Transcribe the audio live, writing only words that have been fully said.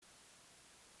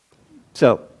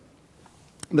So,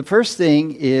 the first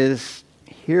thing is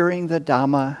hearing the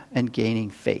Dhamma and gaining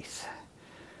faith.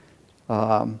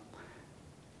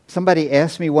 Somebody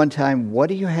asked me one time, what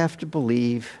do you have to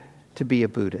believe to be a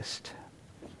Buddhist?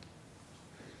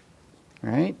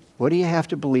 Right? What do you have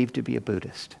to believe to be a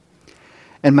Buddhist?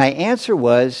 And my answer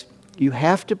was, you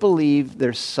have to believe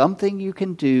there's something you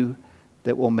can do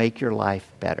that will make your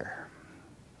life better.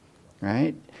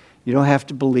 Right? You don't have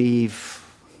to believe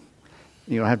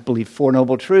Four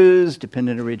Noble Truths,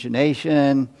 dependent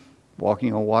origination,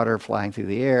 walking on water, flying through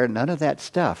the air, none of that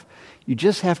stuff. You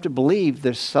just have to believe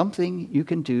there's something you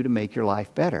can do to make your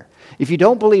life better. If you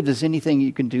don't believe there's anything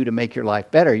you can do to make your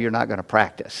life better, you're not going to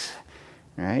practice.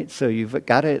 Right? So you've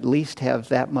got to at least have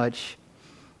that much,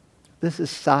 this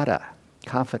is sada,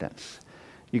 confidence.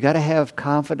 You've got to have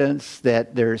confidence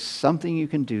that there's something you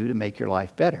can do to make your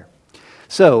life better.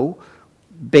 So,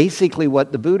 basically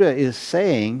what the Buddha is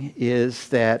saying is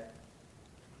that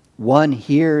one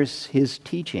hears his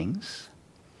teachings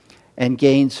and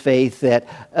gains faith that,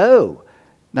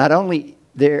 not only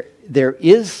there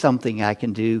is something I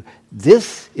can do,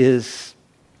 this is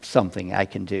something I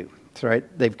can do. That's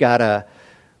right. They've got a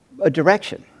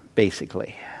direction,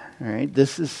 basically. All right.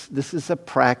 This is a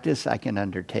practice I can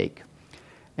undertake.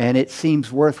 And it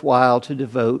seems worthwhile to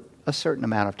devote a certain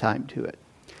amount of time to it.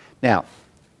 Now,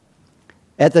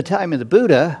 at the time of the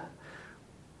Buddha,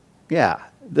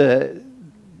 the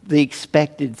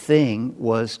expected thing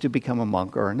was to become a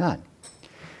monk or a nun.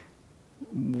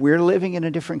 We're living in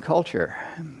a different culture.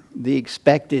 The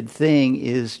expected thing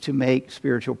is to make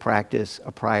spiritual practice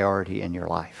a priority in your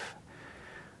life.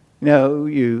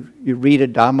 You read a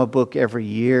Dhamma book every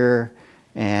year,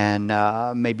 and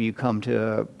maybe you come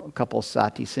to a couple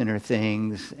sati center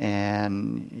things,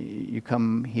 and you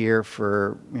come here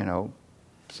for,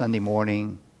 Sunday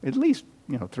morning, at least,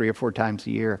 3 or 4 times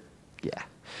a year. Yeah,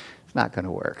 it's not going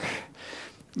to work.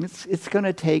 It's going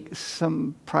to take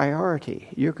some priority.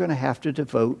 You're going to have to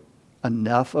devote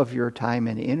enough of your time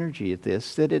and energy at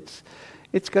this that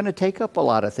it's going to take up a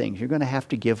lot of things. You're going to have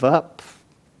to give up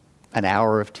an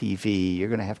hour of TV. You're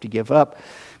going to have to give up,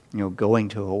 going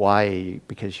to Hawaii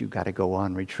because you've got to go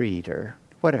on retreat or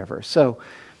whatever. So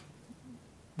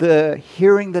the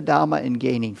hearing the Dhamma and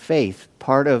gaining faith,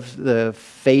 part of the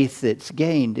faith that's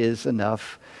gained is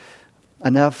enough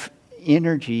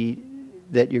energy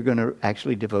that you're going to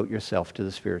actually devote yourself to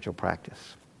the spiritual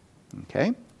practice.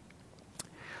 Okay?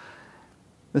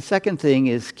 The second thing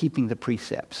is keeping the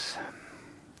precepts.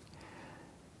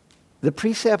 The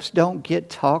precepts don't get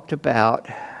talked about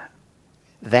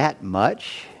that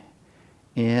much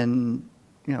in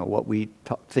what we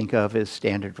think of as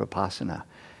standard Vipassana.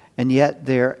 And yet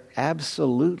they're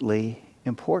absolutely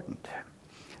important.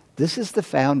 This is the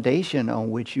foundation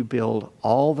on which you build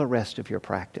all the rest of your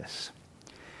practice.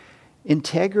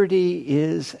 Integrity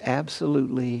is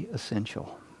absolutely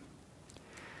essential.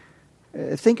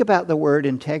 Think about the word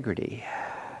integrity.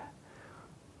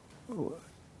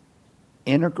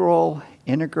 Integral,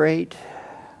 integrate.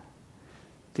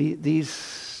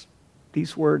 These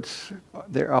words,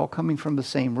 they're all coming from the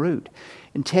same root.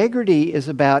 Integrity is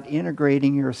about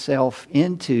integrating yourself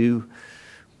into,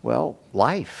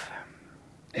 life.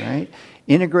 Right?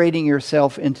 Integrating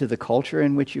yourself into the culture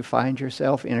in which you find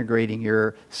yourself, integrating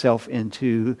yourself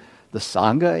into the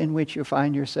Sangha in which you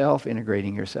find yourself,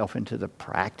 integrating yourself into the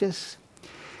practice.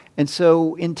 And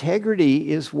so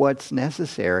integrity is what's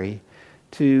necessary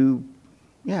to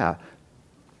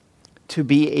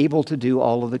be able to do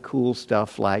all of the cool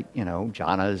stuff like,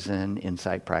 jhanas and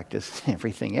insight practice and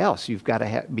everything else. You've got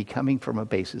to be coming from a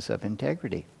basis of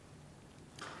integrity.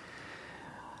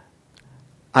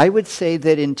 I would say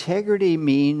that integrity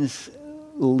means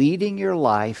leading your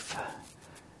life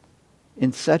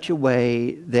in such a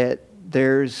way that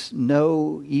there's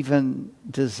no even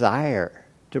desire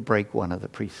to break one of the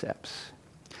precepts.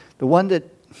 The one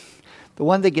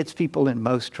that gets people in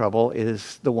most trouble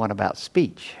is the one about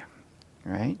speech,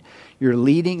 right? You're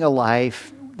leading a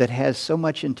life that has so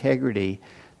much integrity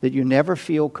that you never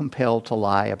feel compelled to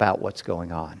lie about what's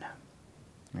going on,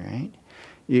 right?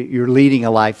 You're leading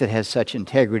a life that has such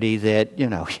integrity that, you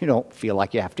don't feel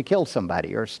like you have to kill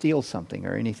somebody or steal something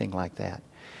or anything like that.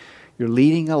 You're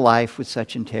leading a life with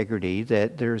such integrity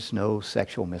that there's no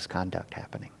sexual misconduct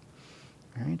happening.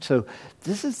 All right? So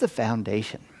this is the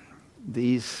foundation.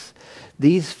 These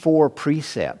 4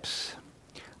 precepts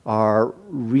are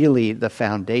really the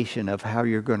foundation of how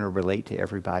you're going to relate to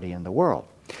everybody in the world.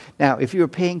 Now, if you were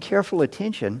paying careful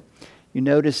attention, you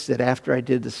notice that after I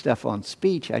did the stuff on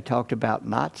speech, I talked about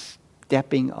not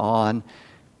stepping on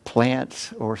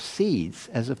plants or seeds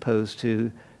as opposed to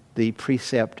the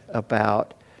precept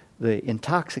about the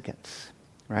intoxicants,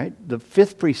 right? The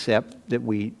fifth precept that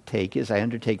we take is, I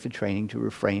undertake the training to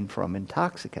refrain from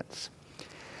intoxicants.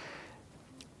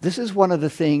 This is one of the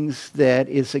things that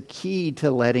is a key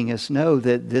to letting us know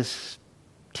that this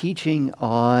teaching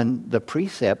on the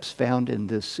precepts found in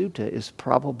this sutta is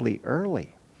probably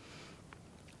early.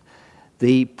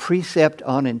 The precept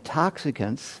on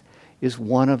intoxicants is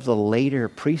one of the later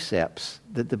precepts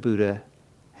that the Buddha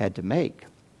had to make.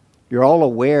 You're all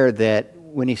aware that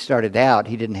when he started out,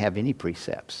 he didn't have any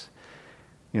precepts.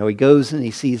 You know, he goes and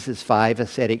he sees his 5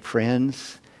 ascetic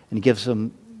friends and he gives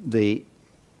them the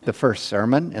first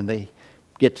sermon, and they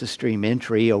get to stream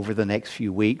entry over the next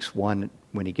few weeks, one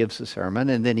when he gives the sermon,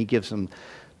 and then he gives them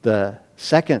the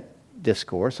second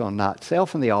discourse on not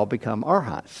self, and they all become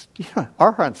arhants. You know,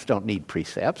 arhants don't need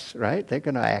precepts, right? They're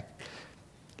going to act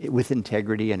with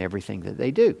integrity in everything that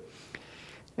they do.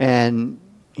 And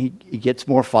he gets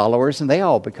more followers, and they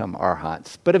all become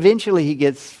arhants. But eventually he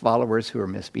gets followers who are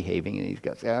misbehaving, and he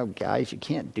goes, oh, guys, you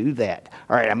can't do that.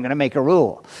 All right, I'm going to make a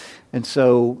rule. And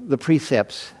so the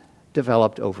precepts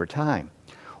developed over time.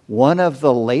 One of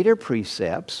the later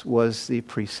precepts was the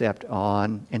precept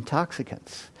on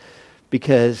intoxicants,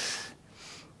 because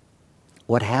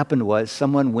what happened was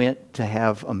someone went to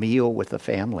have a meal with a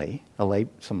family,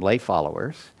 some lay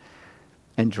followers,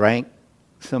 and drank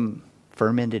some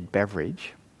fermented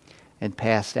beverage and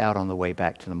passed out on the way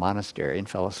back to the monastery and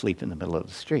fell asleep in the middle of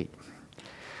the street.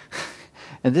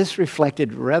 And this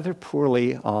reflected rather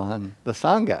poorly on the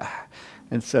Sangha.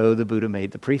 And so the Buddha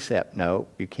made the precept, no,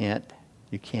 you can't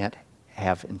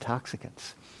have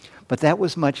intoxicants. But that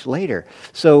was much later.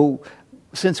 So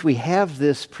since we have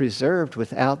this preserved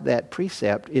without that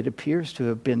precept, it appears to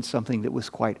have been something that was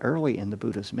quite early in the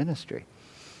Buddha's ministry.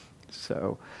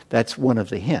 So that's one of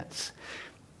the hints.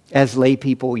 As lay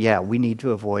people, we need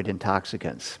to avoid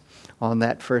intoxicants. On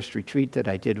that first retreat that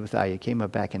I did with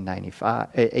Ayakema back in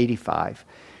 85,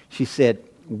 she said,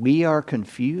 we are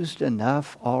confused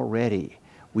enough already.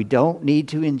 We don't need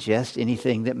to ingest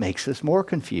anything that makes us more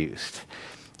confused.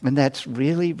 And that's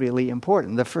really, really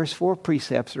important. The first 4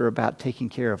 precepts are about taking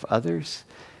care of others,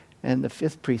 and the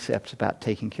 5th precept's about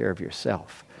taking care of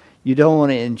yourself. You don't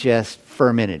want to ingest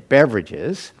fermented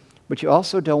beverages, but you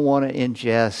also don't want to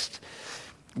ingest,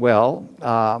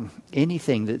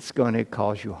 anything that's going to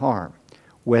cause you harm,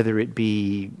 whether it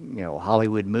be,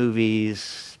 Hollywood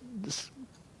movies,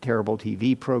 terrible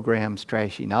TV programs,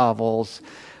 trashy novels,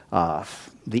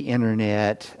 the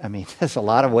internet. I mean, there's a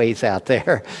lot of ways out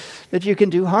there that you can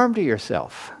do harm to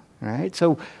yourself, right?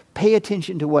 So pay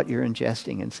attention to what you're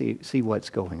ingesting and see what's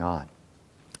going on.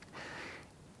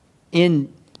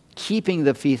 In keeping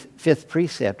the 5th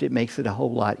precept, it makes it a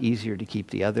whole lot easier to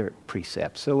keep the other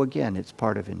precepts. So again, it's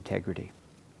part of integrity.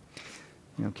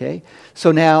 Okay?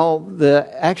 So now the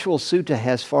actual sutta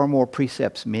has far more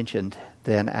precepts mentioned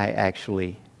than I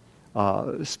actually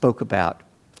spoke about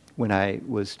when I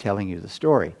was telling you the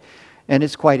story. And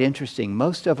it's quite interesting.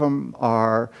 Most of them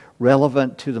are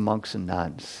relevant to the monks and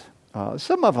nuns.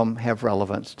 Some of them have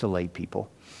relevance to lay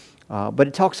people. But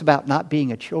it talks about not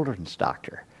being a children's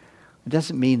doctor. It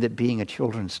doesn't mean that being a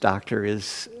children's doctor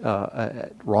is a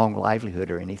wrong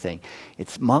livelihood or anything.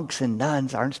 It's monks and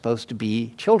nuns aren't supposed to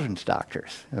be children's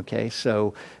doctors. Okay,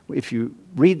 so if you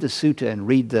read the sutta and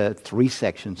read the 3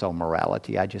 sections on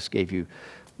morality, I just gave you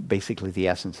basically the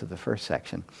essence of the first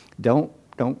section. Don't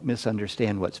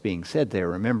misunderstand what's being said there.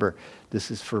 Remember,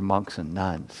 this is for monks and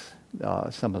nuns.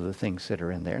 Some of the things that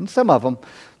are in there, and some of them,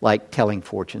 like telling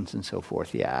fortunes and so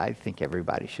forth. I think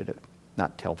everybody should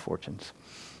not tell fortunes.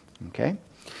 Okay,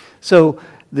 so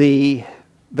the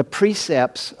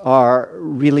precepts are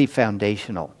really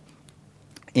foundational.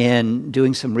 In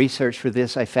doing some research for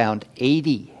this, I found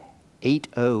 80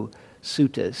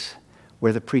 suttas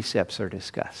where the precepts are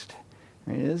discussed.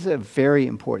 I mean, this is a very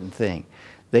important thing.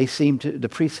 The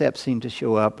precepts seem to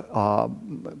show up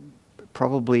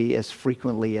probably as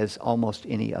frequently as almost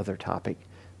any other topic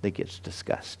that gets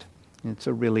discussed. And it's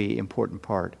a really important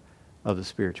part of the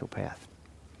spiritual path.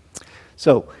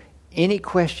 So, any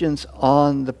questions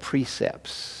on the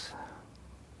precepts?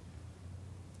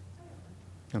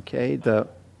 Okay, the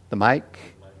mic.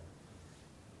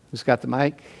 Who's got the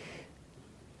mic?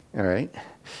 All right.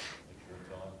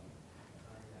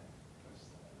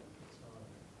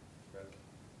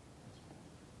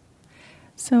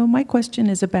 So my question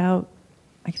is about,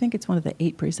 I think it's one of the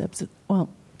 8 precepts. Well,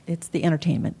 it's the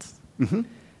entertainments. Mm-hmm.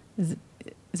 Is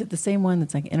it the same one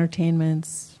that's like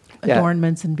entertainments,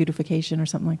 adornments, and beautification or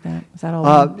something like that? Is that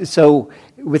all? So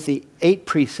with the 8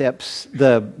 precepts,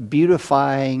 the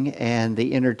beautifying and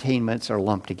the entertainments are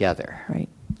lumped together. Right.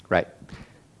 Right.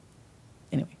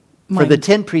 Anyway, For the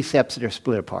 10 precepts that are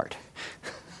split apart.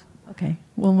 Okay.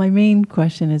 Well, my main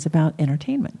question is about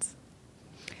entertainments.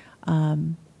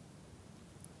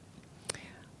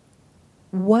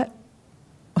 What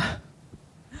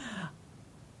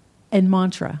and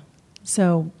mantra.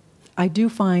 So I do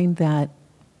find that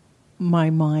my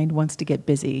mind wants to get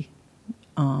busy,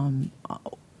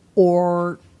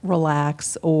 or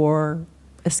relax, or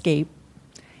escape,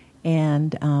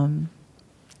 and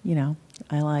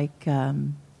I like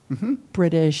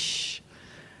British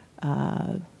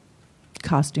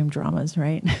costume dramas,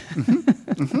 right?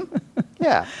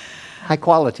 Yeah, high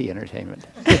quality entertainment.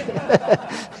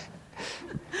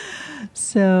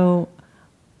 So,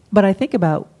 but I think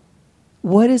about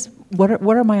what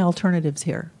are my alternatives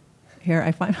here? Here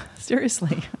I find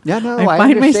seriously. Yeah, no, I I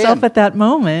find understand. myself at that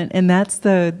moment, and that's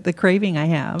the craving I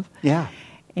have. Yeah,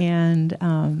 and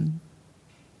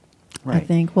right. I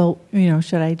think, well,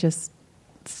 should I just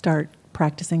start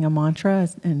practicing a mantra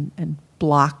and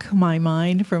block my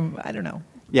mind from, I don't know.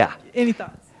 Yeah. Any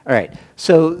thoughts? All right.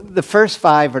 So the first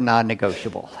 5 are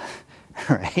non-negotiable,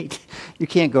 right? You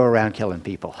can't go around killing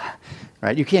people,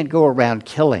 right? You can't go around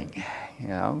killing,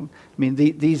 I mean,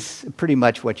 these are pretty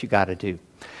much what you got to do.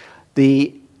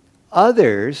 The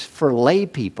others, for lay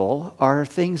people, are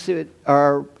things that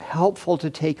are helpful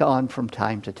to take on from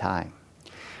time to time.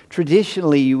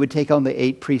 Traditionally, you would take on the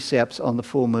 8 precepts on the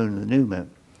full moon and the new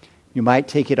moon. You might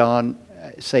take it on,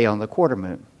 say, on the quarter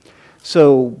moon.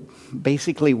 So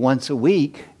basically, once a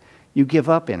week, you give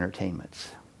up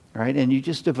entertainments, right? And you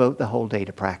just devote the whole day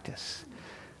to practice.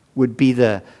 Would be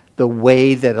the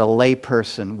way that a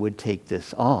layperson would take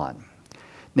this on.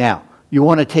 Now, you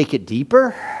want to take it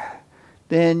deeper?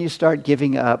 Then you start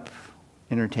giving up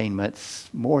entertainments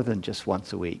more than just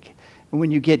once a week. And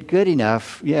when you get good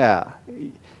enough,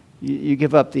 you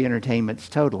give up the entertainments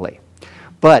totally.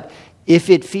 But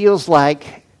if it feels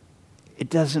like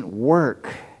it doesn't work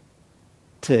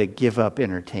to give up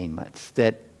entertainments,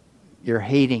 that you're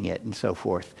hating it and so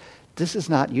forth, this is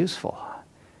not useful,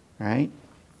 right?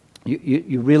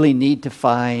 You really need to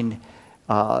find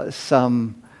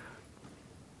some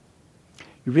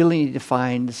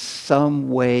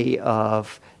way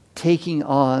of taking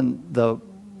on the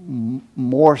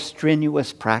more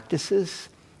strenuous practices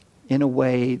in a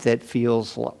way that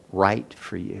feels right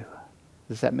for you.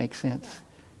 Does that make sense?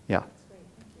 Yeah.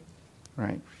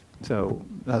 Right. So,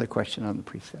 another question on the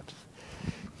precepts.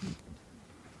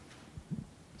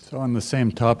 So on the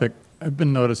same topic, I've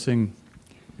been noticing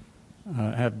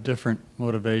I have two different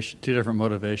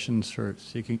motivations for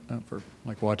seeking, for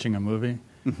like watching a movie.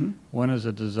 Mm-hmm. One is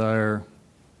a desire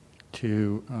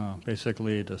to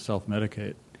basically to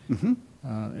self-medicate.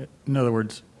 Mm-hmm. In other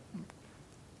words,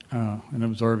 an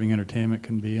absorbing entertainment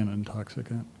can be an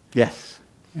intoxicant. Yes.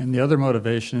 And the other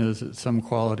motivation is it's some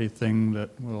quality thing that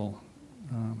will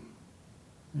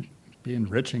be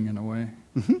enriching in a way.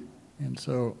 Mm-hmm. And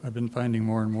so I've been finding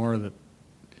more and more that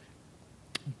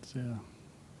it's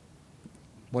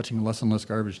watching less and less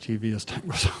garbage TV as time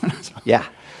goes on. Yeah.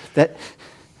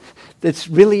 That's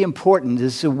really important,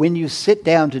 is so when you sit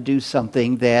down to do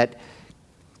something that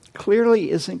clearly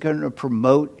isn't going to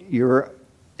promote your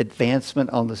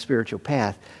advancement on the spiritual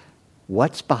path,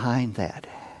 what's behind that?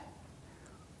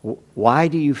 Why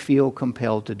do you feel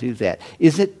compelled to do that?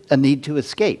 Is it a need to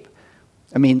escape?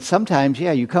 I mean, sometimes,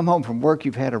 you come home from work,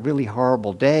 you've had a really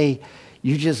horrible day,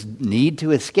 you just need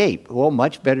to escape. Well,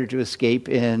 much better to escape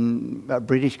in a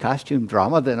British costume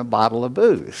drama than a bottle of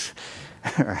booze,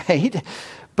 right?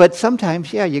 But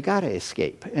sometimes, you got to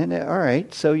escape. And all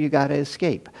right, so you got to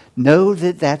escape. Know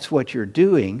that that's what you're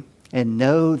doing, and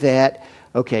know that,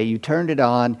 okay, you turned it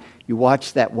on, you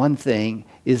watched that one thing,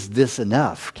 is this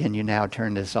enough? Can you now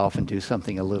turn this off and do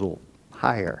something a little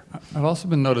higher? I've also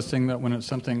been noticing that when it's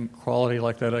something quality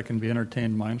like that, I can be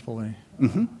entertained mindfully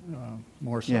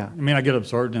more so. Yeah. I mean, I get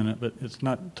absorbed in it, but it's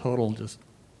not total just...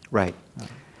 Right.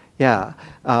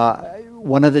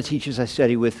 One of the teachers I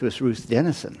studied with was Ruth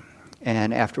Dennison.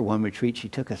 And after one retreat, she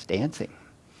took us dancing.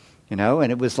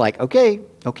 And it was like, okay,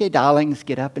 darlings,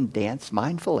 get up and dance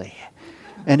mindfully.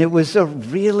 And it was a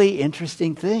really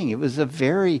interesting thing. It was a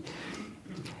very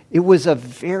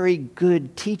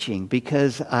good teaching,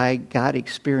 because I got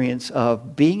experience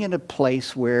of being in a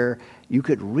place where you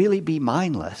could really be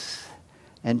mindless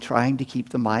and trying to keep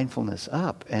the mindfulness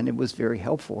up. And it was very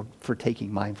helpful for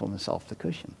taking mindfulness off the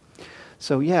cushion.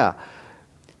 So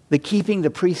the keeping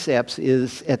the precepts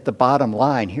is at the bottom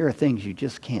line. Here are things you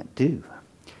just can't do.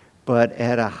 But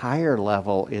at a higher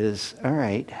level is, all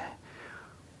right,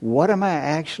 what am I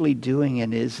actually doing,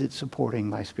 and is it supporting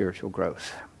my spiritual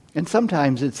growth? And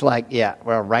sometimes it's like,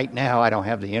 right now I don't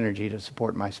have the energy to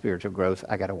support my spiritual growth.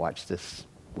 I got to watch this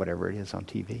whatever it is on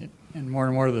TV. And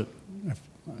more the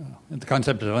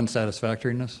concept of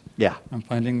unsatisfactoriness. Yeah. I'm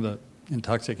finding the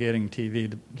intoxicating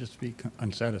TV to just be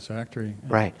unsatisfactory.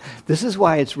 Right. This is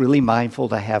why it's really mindful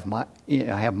to have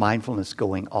have mindfulness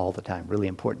going all the time. Really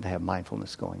important to have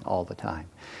mindfulness going all the time.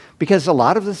 Because a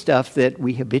lot of the stuff that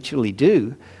we habitually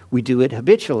do, we do it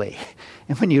habitually.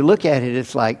 And when you look at it,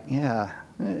 it's like, yeah,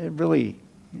 it really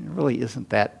isn't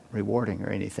that rewarding or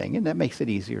anything. And that makes it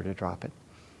easier to drop it.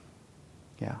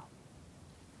 Yeah.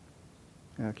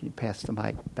 Now, can you pass the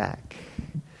mic back?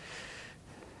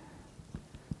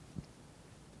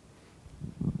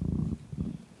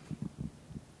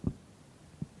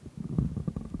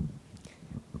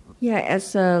 Yeah,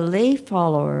 as a lay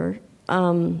follower,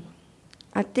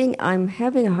 I think I'm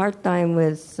having a hard time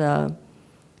with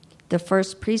the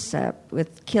first precept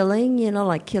with killing,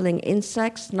 like killing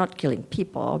insects, not killing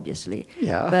people, obviously.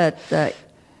 Yeah. But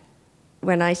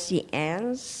when I see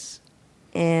ants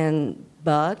and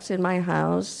bugs in my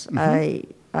house, I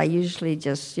usually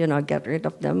just, get rid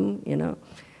of them,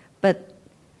 But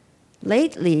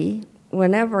lately,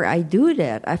 whenever I do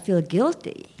that, I feel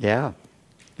guilty. Yeah.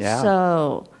 Yeah.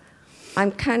 So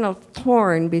I'm kind of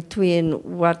torn between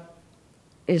what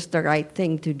is the right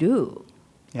thing to do.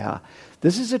 Yeah.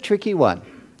 This is a tricky one.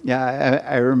 Yeah,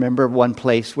 I remember one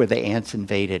place where the ants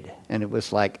invaded, and it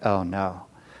was like, oh no,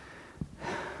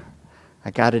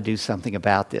 I got to do something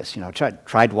about this.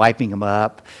 Tried wiping them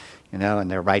up, and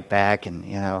they're right back, and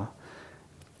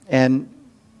and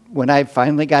when I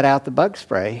finally got out the bug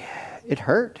spray, it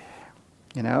hurt,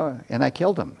 and I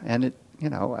killed them, and it.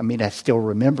 I still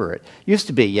remember it. Used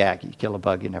to be, you kill a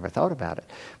bug, you never thought about it.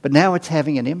 But now it's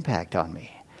having an impact on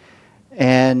me.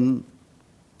 And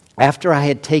after I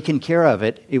had taken care of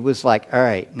it, it was like, all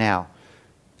right, now,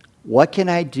 what can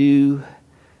I do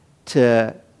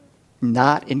to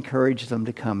not encourage them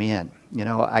to come in?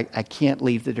 I can't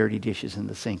leave the dirty dishes in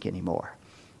the sink anymore.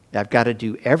 I've got to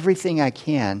do everything I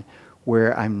can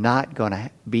where I'm not going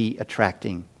to be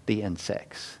attracting the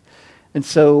insects. And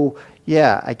so,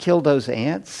 I killed those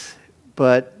ants,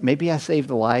 but maybe I saved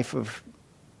the life of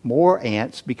more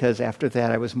ants because after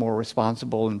that I was more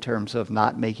responsible in terms of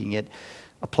not making it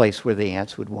a place where the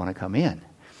ants would want to come in.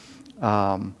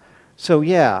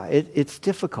 It's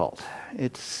difficult.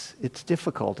 It's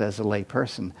difficult as a lay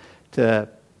person to,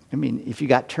 if you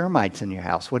got termites in your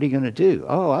house, what are you going to do?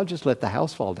 Oh, I'll just let the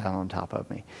house fall down on top of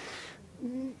me.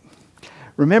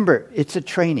 Remember, it's a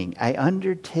training. I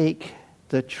undertake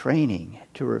the training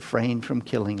to refrain from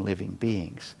killing living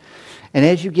beings. And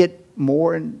as you get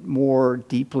more and more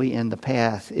deeply in the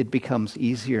path, it becomes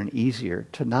easier and easier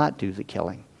to not do the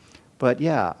killing. But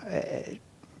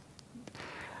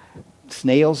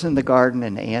snails in the garden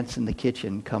and ants in the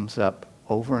kitchen comes up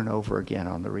over and over again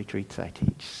on the retreats I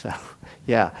teach. So,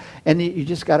 and you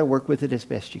just got to work with it as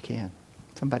best you can.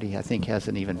 Somebody, I think, has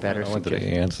an even better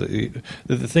suggestion.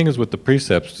 The thing is with the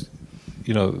precepts,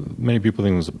 many people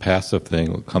think it was a passive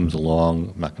thing. It comes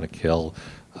along, I'm not going to kill,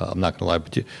 I'm not going to lie.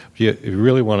 But if you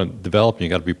really want to develop, you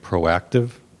got to be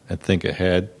proactive and think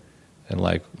ahead. And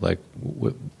like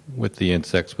with the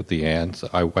insects, with the ants,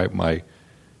 I wipe my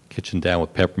kitchen down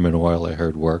with peppermint oil. I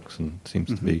heard works and seems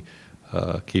to be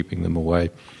keeping them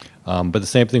away. But the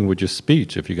same thing with your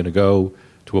speech. If you're going to go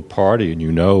to a party and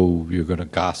you're going to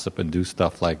gossip and do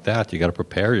stuff like that, you got to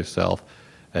prepare yourself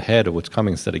ahead of what's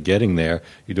coming. Instead of getting there,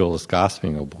 you do all this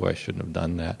gossiping. Oh boy, I shouldn't have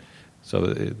done that.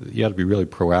 So you got to be really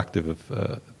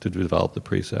proactive to develop the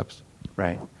precepts.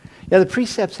 Right. Yeah, the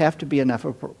precepts have to be enough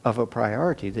of a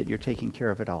priority that you're taking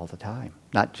care of it all the time,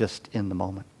 not just in the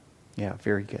moment. Yeah,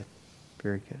 very good.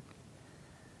 Very good.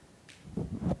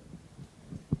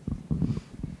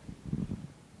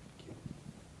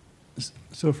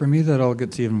 So for me, that all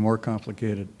gets even more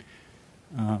complicated.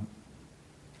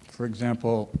 For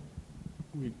example,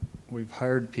 we've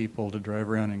hired people to drive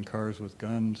around in cars with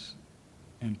guns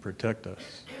and protect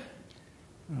us.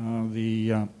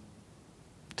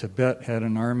 Tibet had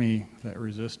an army that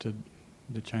resisted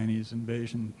the Chinese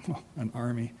invasion, an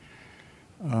army.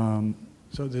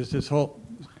 So there's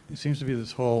it seems to be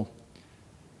this whole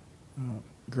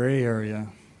gray area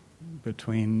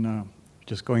between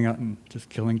just going out and just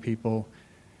killing people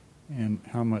and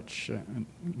how much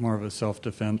more of a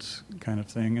self-defense kind of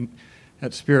thing. And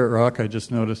at Spirit Rock, I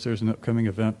just noticed there's an upcoming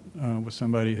event with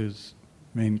somebody whose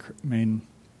main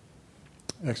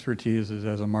expertise is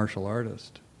as a martial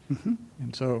artist. Mm-hmm.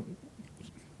 And so,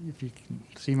 if you can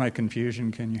see my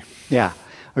confusion, can you? Yeah.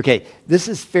 Okay. This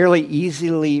is fairly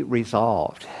easily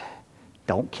resolved.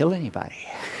 Don't kill anybody.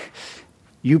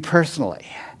 You personally.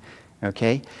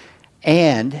 Okay?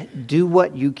 And do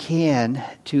what you can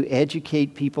to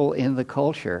educate people in the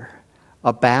culture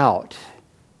about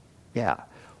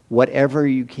whatever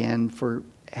you can for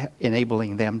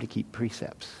enabling them to keep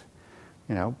precepts.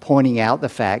 Pointing out the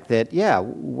fact that,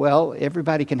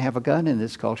 everybody can have a gun in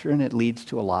this culture and it leads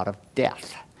to a lot of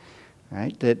death,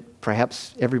 right? That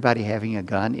perhaps everybody having a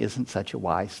gun isn't such a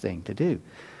wise thing to do.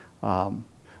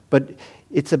 But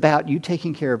it's about you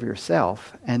taking care of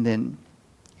yourself and then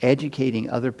educating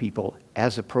other people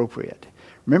as appropriate.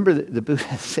 Remember, the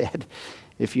Buddha said,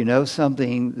 if you know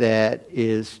something that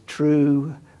is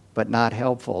true but not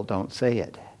helpful, don't say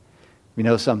it. If you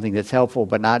know something that's helpful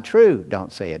but not true,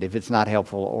 don't say it. If it's not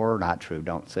helpful or not true,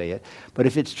 don't say it. But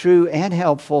if it's true and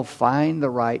helpful, find the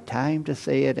right time to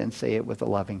say it and say it with a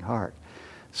loving heart.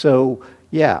 So,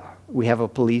 we have a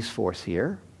police force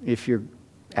here. If you're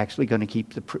actually going to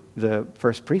keep the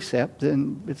first precept,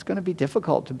 then it's going to be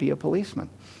difficult to be a policeman.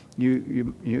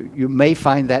 You may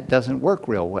find that doesn't work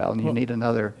real well, and you need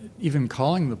another. Even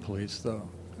calling the police, though,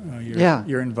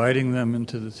 you're inviting them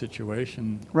into the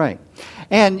situation. Right,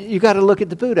 and you got to look at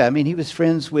the Buddha. I mean, he was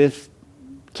friends with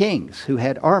kings who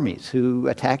had armies, who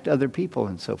attacked other people,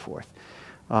 and so forth.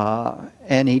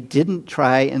 And he didn't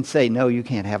try and say, "No, you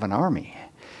can't have an army."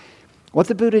 What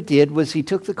the Buddha did was he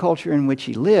took the culture in which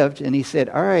he lived and he said,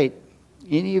 all right,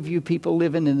 any of you people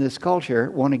living in this culture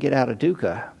want to get out of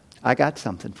dukkha, I got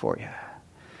something for you.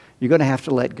 You're going to have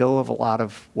to let go of a lot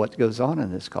of what goes on in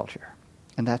this culture.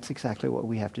 And that's exactly what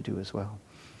we have to do as well.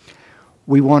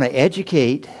 We want to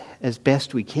educate as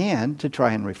best we can to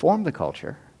try and reform the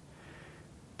culture.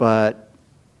 But,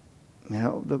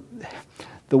 the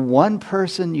one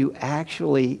person you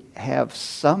actually have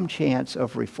some chance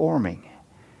of reforming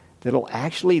that'll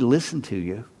actually listen to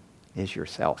you is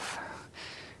yourself.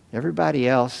 Everybody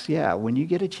else, when you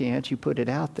get a chance, you put it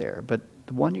out there. But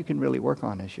the one you can really work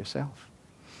on is yourself.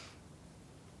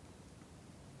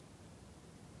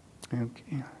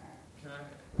 Okay.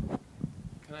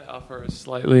 Can I offer a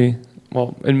slightly,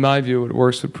 in my view, what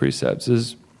works with precepts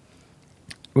is,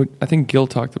 I think Gil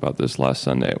talked about this last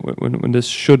Sunday, when this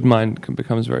should mind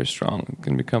becomes very strong, it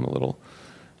can become a little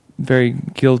very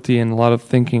guilty and a lot of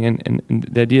thinking, and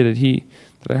the idea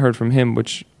that I heard from him,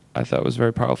 which I thought was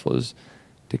very powerful, is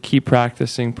to keep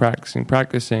practicing,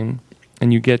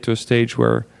 and you get to a stage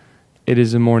where it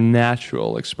is a more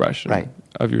natural expression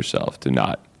of yourself to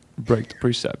not break the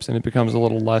precepts, and it becomes a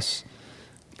little less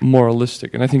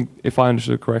moralistic. And I think, if I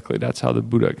understood correctly, that's how the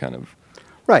Buddha kind of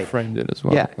framed it as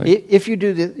well. Yeah, if you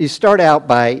do this, you start out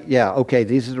by,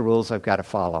 these are the rules I've got to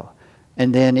follow.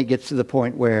 And then it gets to the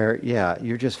point where,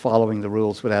 you're just following the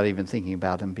rules without even thinking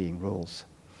about them being rules.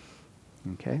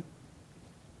 Okay?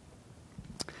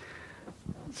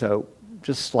 So,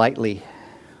 just slightly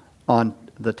on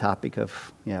the topic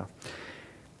of,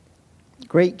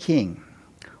 Great king,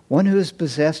 one who is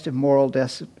possessed of moral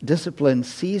discipline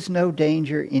sees no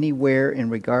danger anywhere in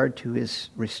regard to his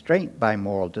restraint by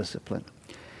moral discipline.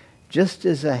 Just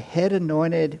as a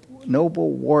head-anointed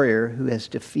noble warrior who has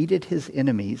defeated his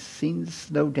enemies sees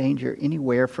no danger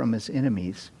anywhere from his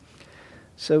enemies,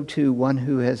 so too one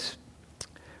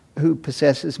who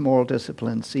possesses moral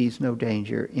discipline sees no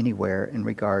danger anywhere in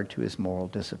regard to his moral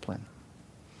discipline.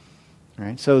 All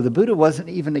right? So the Buddha wasn't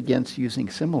even against using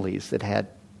similes that had,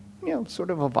 sort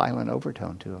of a violent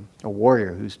overtone to them. A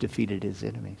warrior who's defeated his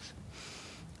enemies.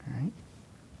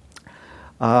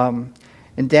 All right?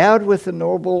 Endowed with the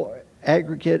noble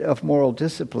aggregate of moral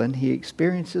discipline, he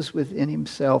experiences within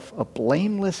himself a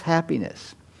blameless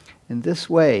happiness. In this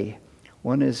way,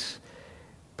 one is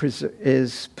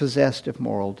possessed of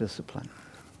moral discipline.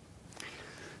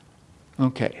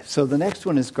 Okay, so the next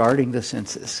one is guarding the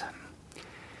senses.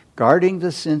 Guarding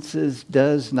the senses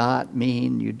does not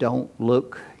mean you don't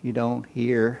look, you don't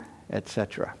hear,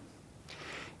 etc.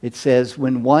 It says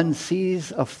when one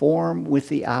sees a form with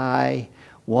the eye,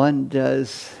 one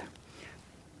does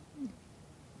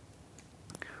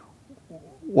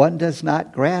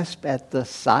not grasp at the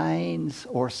signs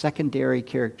or secondary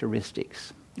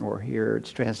characteristics, or here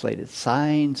it's translated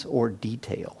signs or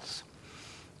details.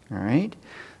 All right?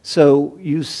 So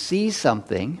you see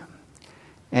something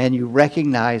and you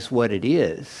recognize what it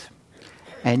is,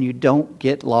 and you don't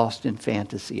get lost in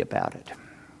fantasy about it.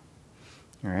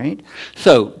 All right?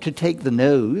 So to take the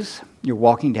nose, you're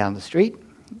walking down the street,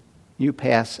 you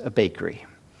pass a bakery.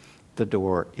 The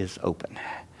door is open.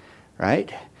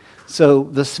 Right? So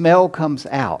the smell comes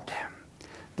out.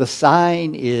 The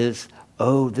sign is,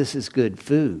 oh, this is good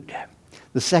food.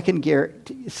 The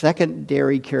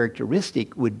secondary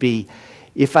characteristic would be,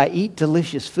 if I eat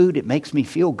delicious food, it makes me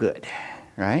feel good.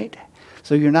 Right?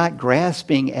 So you're not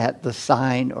grasping at the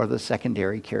sign or the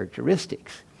secondary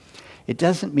characteristics. It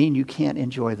doesn't mean you can't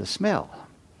enjoy the smell.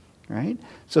 Right?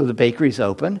 So the bakery's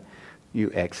open. You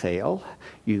exhale,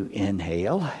 you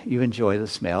inhale, you enjoy the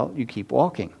smell, you keep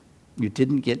walking. You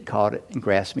didn't get caught in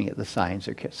grasping at the signs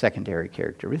or secondary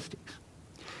characteristics.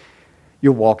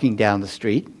 You're walking down the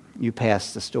street, you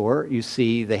pass the store, you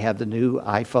see they have the new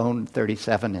iPhone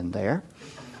 37 in there,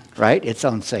 right? It's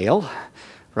on sale,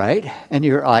 right? And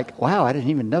you're like, wow, I didn't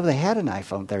even know they had an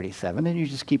iPhone 37, and you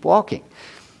just keep walking.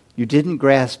 You didn't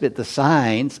grasp at the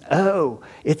signs, oh,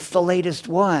 it's the latest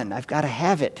one, I've got to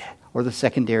have it. Or the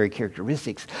secondary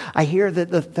characteristics. I hear that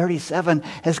the 37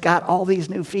 has got all these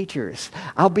new features.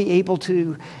 I'll be able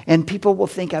to, and people will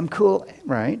think I'm cool,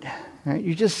 right?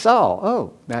 You just saw,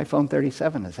 oh, the iPhone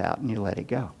 37 is out, and you let it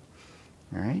go.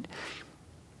 All right?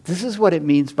 This is what it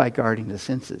means by guarding the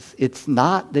senses. It's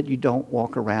not that you don't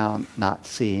walk around not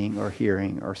seeing or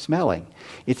hearing or smelling.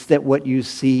 It's that what you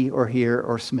see or hear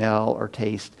or smell or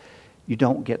taste, you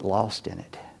don't get lost in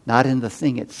it. Not in the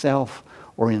thing itself,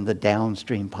 or in the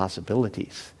downstream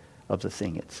possibilities of the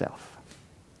thing itself.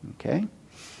 Okay?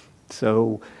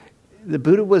 So the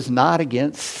Buddha was not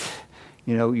against,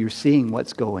 you're seeing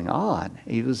what's going on.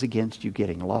 He was against you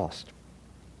getting lost.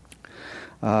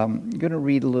 I'm going to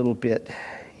read a little bit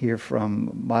here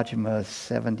from Majjhima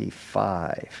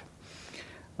 75.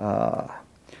 What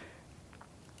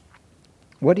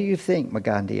do you think,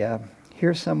 Magandia?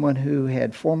 Here's someone who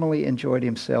had formerly enjoyed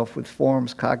himself with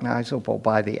forms cognizable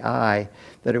by the eye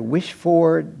that are wished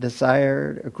for,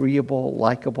 desired, agreeable,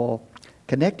 likable,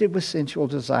 connected with sensual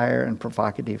desire and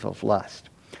provocative of lust.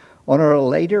 On a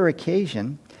later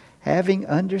occasion, having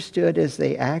understood as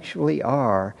they actually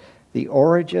are the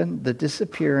origin, the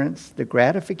disappearance, the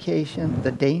gratification,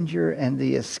 the danger, and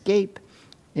the escape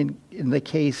in the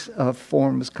case of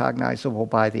forms cognizable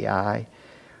by the eye,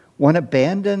 one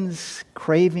abandons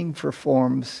craving for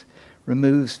forms,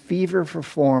 removes fever for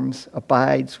forms,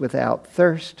 abides without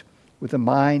thirst, with a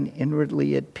mind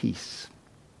inwardly at peace.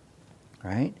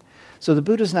 Right? So the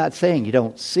Buddha's not saying you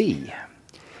don't see.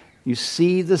 You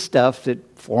see the stuff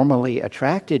that formerly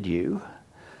attracted you,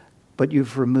 but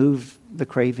you've removed the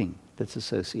craving that's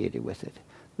associated with it.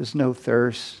 There's no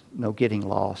thirst, no getting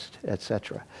lost,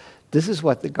 etc. This is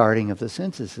what the guarding of the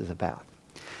senses is about.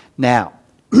 Now,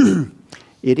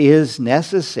 it is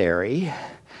necessary,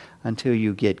 until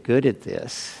you get good at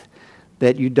this,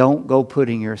 that you don't go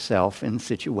putting yourself in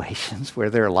situations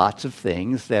where there are lots of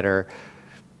things that are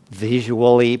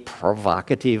visually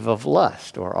provocative of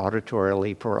lust or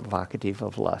auditorily provocative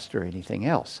of lust or anything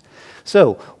else.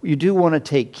 So you do want to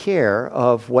take care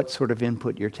of what sort of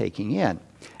input you're taking in.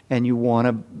 And you want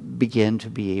to begin to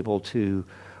be able to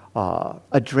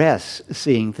address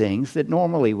seeing things that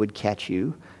normally would catch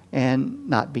you and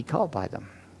not be caught by them.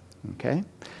 Okay?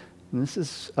 And this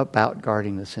is about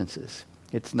guarding the senses.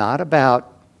 It's not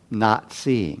about not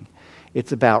seeing.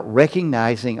 It's about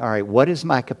recognizing, all right, what is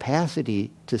my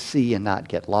capacity to see and not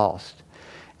get lost?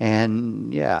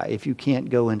 And yeah, if you can't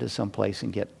go into some place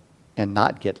and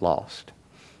not get lost,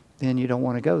 then you don't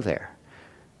want to go there.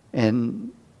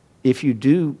 And if you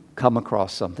do come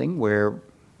across something where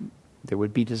there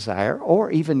would be desire or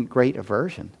even great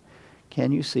aversion,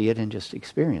 can you see it and just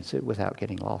experience it without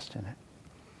getting lost in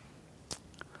it?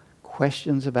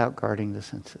 Questions about guarding the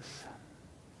senses?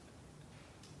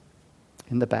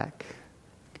 In the back.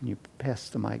 Can you pass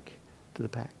the mic to the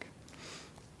back?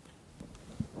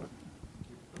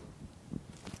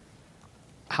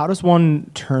 How does one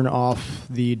turn off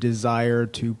the desire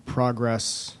to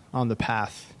progress on the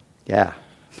path? Yeah.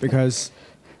 Because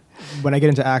when I get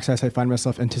into access, I find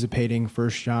myself anticipating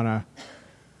first jhana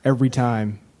every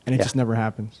time, and it just never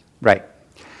happens. Right.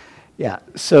 Yeah.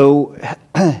 So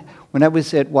when I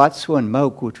was at Wat Suan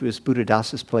Mok, which was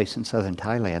Buddhadasa's place in southern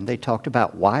Thailand, they talked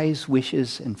about wise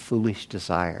wishes and foolish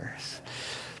desires.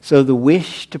 So the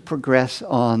wish to progress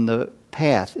on the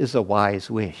path is a wise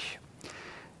wish.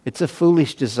 It's a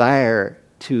foolish desire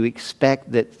to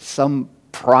expect that some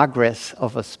progress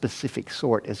of a specific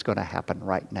sort is going to happen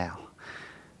right now.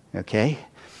 Okay?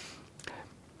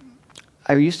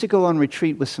 I used to go on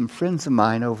retreat with some friends of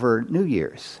mine over New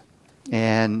Year's,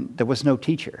 and there was no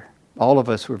teacher. All of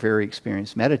us were very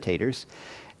experienced meditators,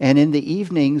 and in the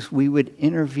evenings we would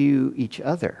interview each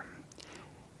other.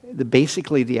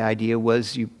 Basically the idea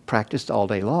was you practiced all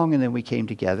day long, and then we came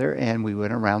together and we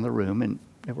went around the room, and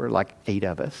there were like 8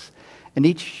 of us, and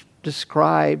each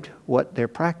described what their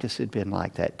practice had been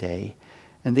like that day,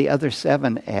 and the other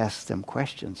 7 asked them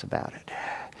questions about it.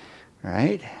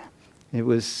 Right? It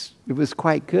was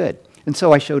quite good. And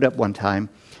so I showed up one time,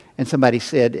 and somebody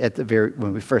said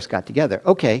when we first got together,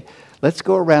 okay, let's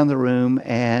go around the room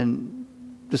and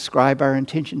describe our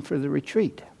intention for the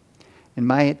retreat. And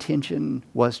my intention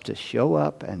was to show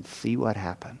up and see what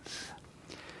happens.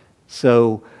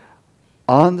 So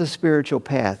on the spiritual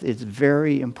path, it's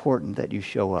very important that you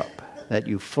show up, that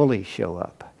you fully show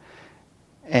up.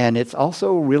 And it's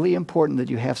also really important that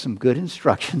you have some good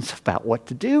instructions about what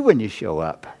to do when you show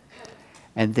up.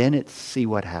 And then it's see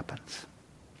what happens.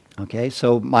 Okay,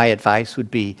 so my advice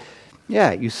would be,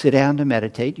 you sit down to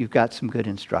meditate, you've got some good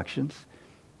instructions,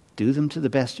 do them to the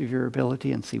best of your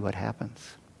ability and see what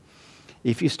happens.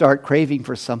 If you start craving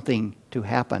for something to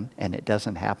happen and it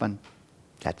doesn't happen,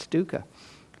 that's dukkha,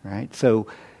 right? So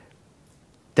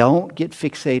don't get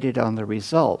fixated on the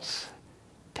results.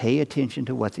 Pay attention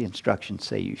to what the instructions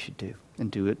say you should do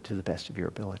and do it to the best of your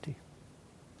ability.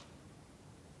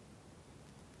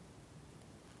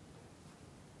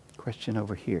 Question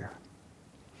over here.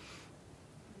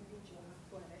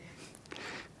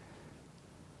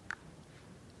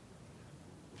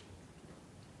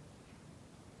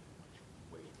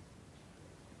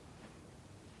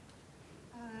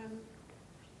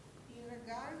 In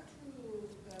regard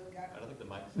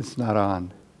to It's not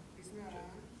on. it's not on.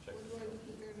 What do I do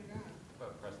to turn it on?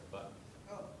 Press the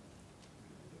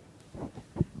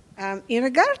button. In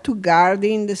regard to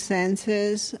guarding the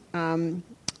senses,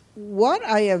 what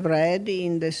I have read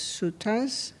in the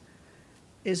suttas,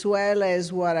 as well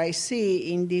as what I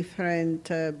see in different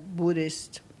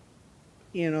Buddhist,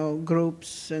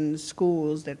 groups and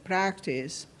schools that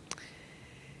practice,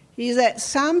 is that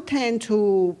some tend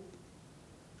to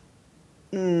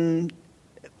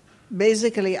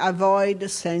basically avoid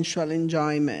sensual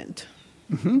enjoyment,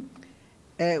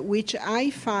 which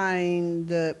I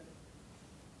find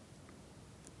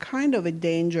kind of a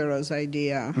dangerous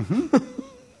idea.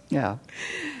 Yeah.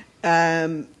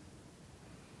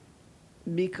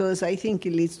 Because I think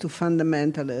it leads to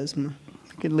fundamentalism.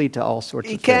 It can lead to all sorts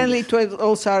of things. It can lead to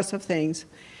all sorts of things.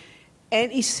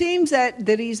 And it seems that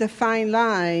there is a fine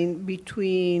line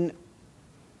between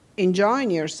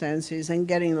enjoying your senses and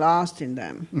getting lost in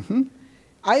them.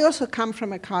 I also come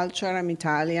from a culture, I'm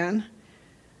Italian,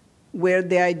 where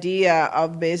the idea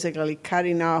of basically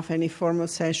cutting off any form of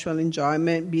sensual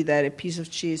enjoyment, be that a piece of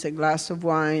cheese, a glass of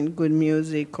wine, good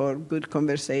music, or good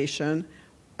conversation,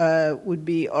 would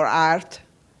be, or art,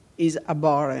 is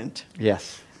abhorrent.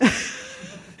 Yes.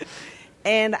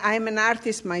 And I'm an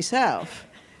artist myself,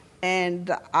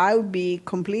 and I would be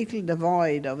completely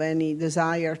devoid of any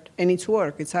desire, and it's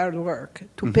work, it's hard work,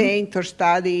 to paint or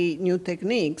study new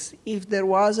techniques if there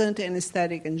wasn't an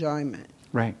aesthetic enjoyment.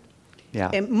 Right. Yeah.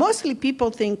 And mostly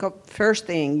people think of, first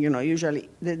thing, usually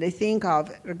that they think of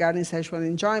regarding sexual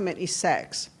enjoyment is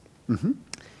sex.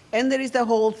 And there is the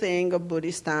whole thing of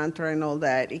Buddhist Tantra and all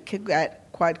that. It could get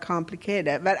quite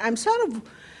complicated. But I'm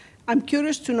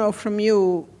curious to know from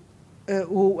you,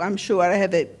 who I'm sure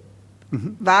have a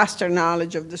vaster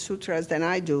knowledge of the sutras than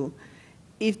I do,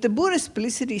 if the Buddha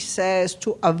explicitly says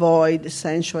to avoid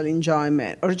sensual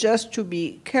enjoyment or just to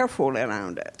be careful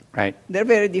around it. Right. They're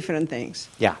very different things.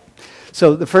 Yeah.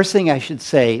 So the first thing I should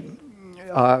say,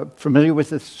 familiar with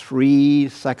the 3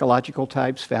 psychological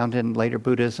types found in later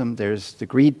Buddhism? There's the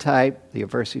greed type, the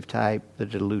aversive type, the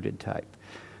deluded type.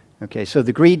 Okay, so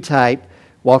the greed type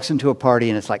walks into a party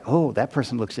and it's like, oh, that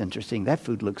person looks interesting, that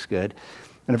food looks good.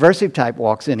 An aversive type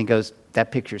walks in and goes,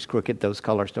 that picture's crooked, those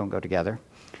colors don't go together.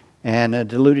 And a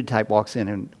deluded type walks in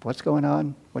and, what's going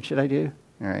on? What should I do?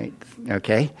 All right,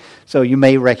 okay. So you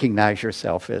may recognize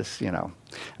yourself as,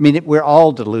 we're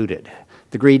all deluded.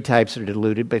 The greed types are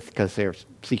deluded because they're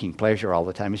seeking pleasure all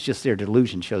the time. It's just their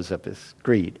delusion shows up as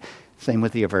greed. Same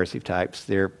with the aversive types.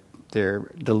 They're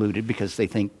deluded because they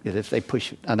think that if they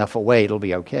push enough away, it'll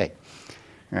be okay.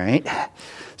 All right?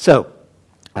 So,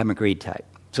 I'm a greed type.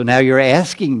 So now you're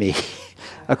asking me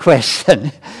a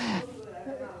question.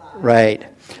 Right.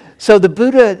 So the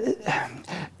Buddha,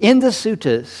 in the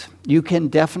suttas, you can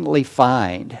definitely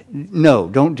find, no,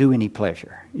 don't do any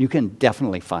pleasure. You can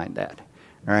definitely find that.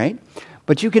 All right?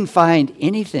 But you can find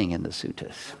anything in the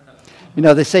suttas.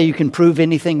 They say you can prove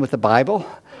anything with the Bible.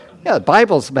 Yeah, the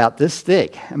Bible's about this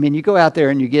thick. You go out there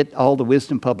and you get all the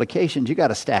wisdom publications, you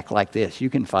got a stack like this. You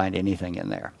can find anything in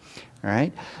there. All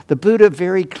right? The Buddha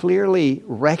very clearly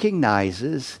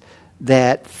recognizes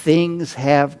that things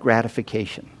have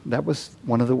gratification. That was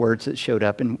one of the words that showed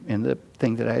up in the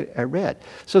thing that I read.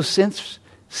 So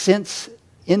sensory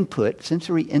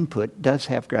input does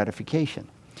have gratification.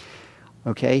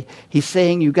 Okay? He's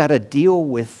saying you got to deal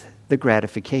with the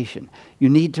gratification. You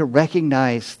need to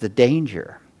recognize the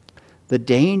danger. The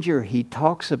danger he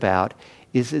talks about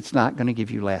is it's not going to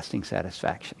give you lasting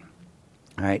satisfaction.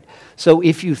 All right? So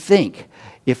if you think,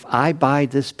 if I buy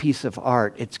this piece of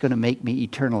art, it's going to make me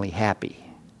eternally happy.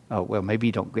 Oh, well, maybe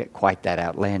you don't get quite that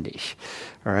outlandish.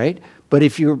 All right? But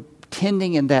if you're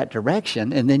tending in that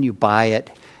direction and then you buy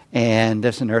it and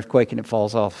there's an earthquake and it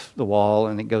falls off the wall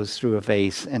and it goes through a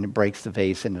vase and it breaks the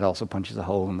vase and it also punches a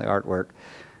hole in the artwork,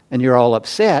 and you're all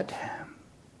upset,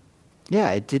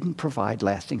 it didn't provide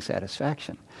lasting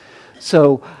satisfaction.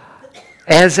 So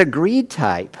as a greed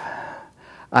type,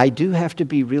 I do have to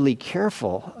be really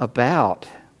careful about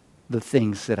the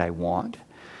things that I want.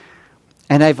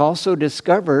 And I've also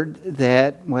discovered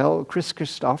that, Chris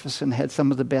Christopherson had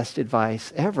some of the best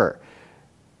advice ever.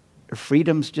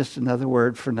 Freedom's just another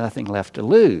word for nothing left to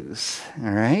lose,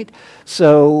 all right?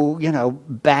 So,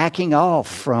 backing off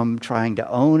from trying to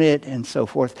own it and so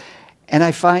forth. And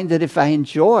I find that if I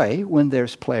enjoy when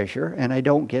there's pleasure and I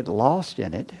don't get lost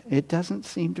in it, it doesn't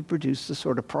seem to produce the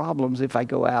sort of problems if I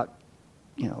go out,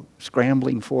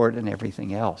 scrambling for it and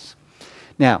everything else.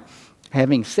 Now,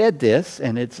 having said this,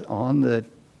 and it's on the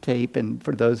tape, and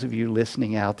for those of you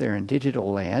listening out there in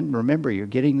digital land, remember you're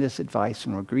getting this advice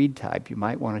from a greed type. You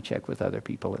might want to check with other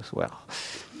people as well.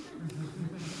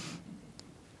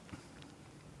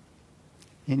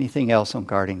 Anything else on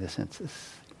guarding the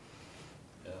senses?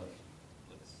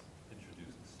 Let's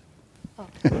introduce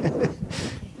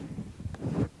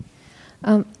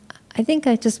this. I think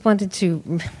I just wanted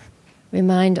to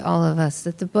remind all of us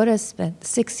that the Buddha spent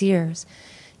 6 years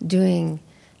doing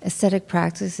ascetic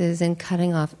practices and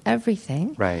cutting off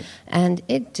everything. Right. And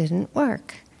it didn't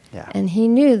work. Yeah. And he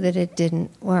knew that it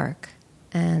didn't work.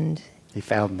 And he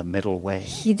found the middle way.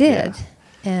 He did. Yeah.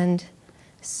 And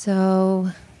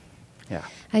so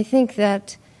I think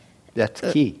that that's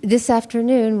key. This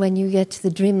afternoon, when you get to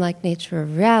the dreamlike nature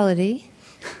of reality,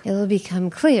 it'll become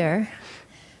clear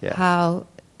how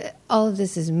all of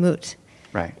this is moot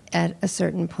at a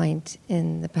certain point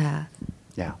in the path.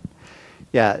 Yeah.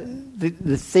 Yeah,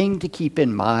 the thing to keep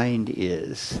in mind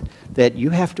is that you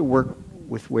have to work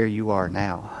with where you are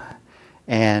now.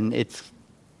 And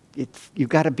you've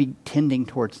got to be tending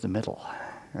towards the middle,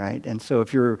 right? And so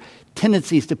if your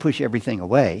tendency is to push everything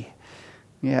away,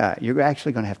 you're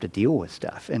actually going to have to deal with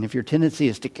stuff. And if your tendency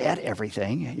is to get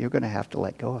everything, you're going to have to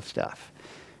let go of stuff,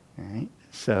 right?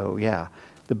 So,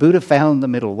 the Buddha found the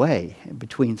middle way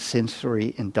between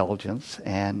sensory indulgence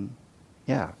and,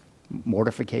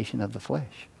 mortification of the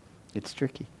flesh. It's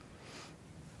tricky.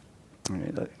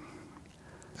 I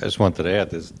just wanted to add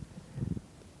this.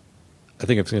 I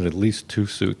think I've seen at least 2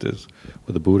 suttas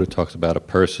where the Buddha talks about a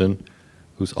person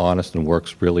who's honest and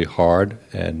works really hard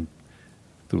and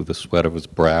through the sweat of his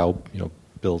brow,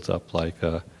 builds up like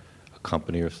a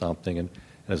company or something. And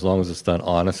as long as it's done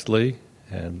honestly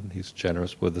and he's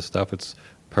generous with the stuff, it's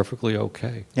perfectly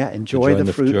okay. Yeah, enjoy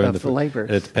the fruit of the labor.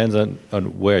 And it depends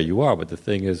on where you are, but the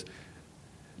thing is,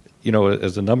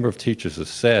 as a number of teachers have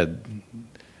said,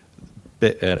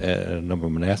 and a number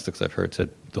of monastics I've heard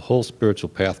said, the whole spiritual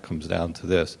path comes down to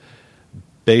this.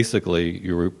 Basically,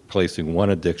 you're replacing one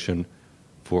addiction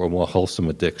for a more wholesome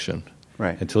addiction.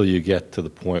 Right. Until you get to the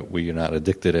point where you're not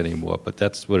addicted anymore. But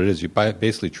that's what it is. You're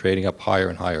basically trading up higher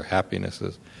and higher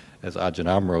happinesses. As Ajahn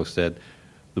Amaro said,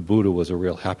 the Buddha was a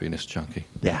real happiness junkie.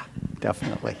 Yeah,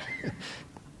 definitely.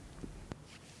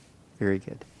 Very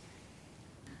good.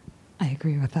 I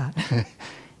agree with that.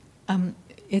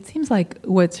 It seems like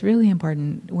what's really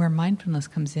important, where mindfulness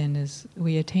comes in, is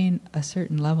we attain a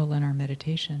certain level in our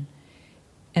meditation.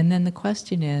 And then the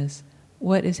question is,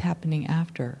 what is happening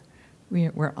after?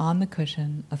 We're on the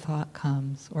cushion, a thought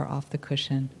comes, we're off the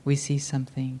cushion, we see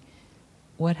something.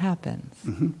 What happens?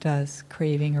 Mm-hmm. Does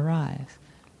craving arise?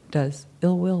 Does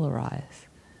ill will arise?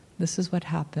 This is what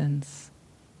happens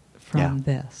from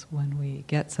this. When we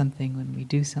get something, when we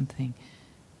do something,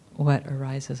 what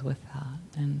arises with that?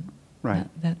 And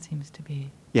that seems to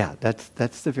be... Yeah, that's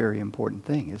the very important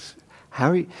thing. Is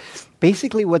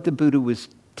basically what the Buddha was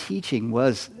teaching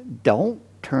was, don't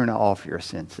turn off your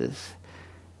senses.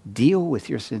 Deal with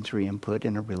your sensory input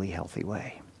in a really healthy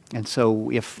way. And so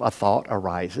if a thought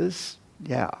arises,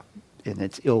 and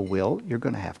it's ill will, you're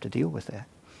going to have to deal with that.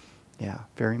 Yeah,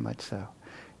 very much so.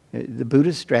 The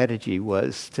Buddha's strategy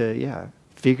was to,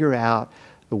 figure out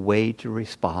a way to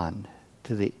respond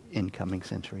to the incoming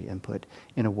sensory input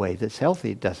in a way that's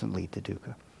healthy, doesn't lead to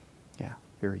dukkha. Yeah,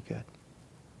 very good.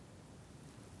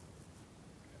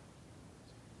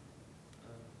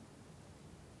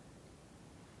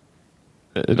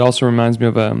 It also reminds me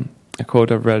of a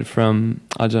quote I've read from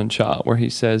Ajahn Chah, where he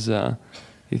says, I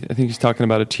think he's talking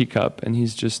about a teacup, and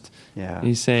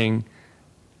he's saying,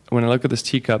 when I look at this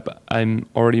teacup, I'm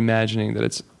already imagining that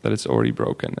it's already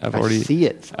broken. I see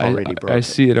it already broken. I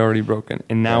see it already broken,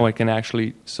 and now I can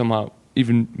actually somehow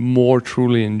even more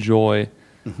truly enjoy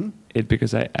it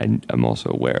because I'm also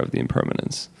aware of the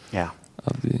impermanence.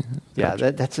 Of the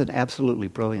that's an absolutely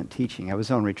brilliant teaching. I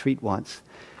was on retreat once,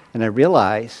 and I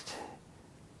realized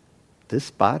this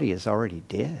body is already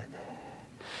dead.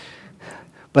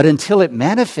 But until it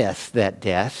manifests that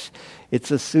death, it's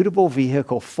a suitable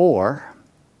vehicle for,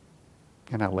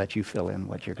 and I'll let you fill in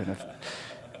what you're going to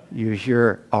use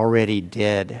your already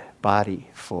dead body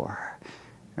for,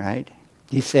 right?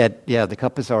 He said, yeah, the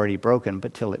cup is already broken,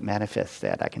 but till it manifests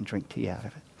that, I can drink tea out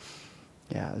of it.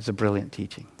 Yeah, it was a brilliant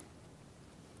teaching.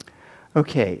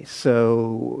 Okay,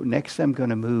 so next I'm going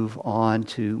to move on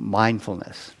to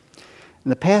mindfulness. In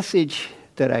the passage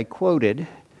that I quoted,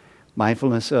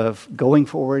 mindfulness of going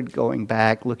forward, going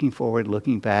back, looking forward,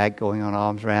 looking back, going on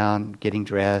alms round, getting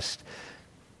dressed,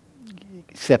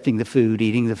 accepting the food,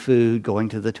 eating the food, going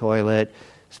to the toilet,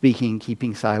 speaking,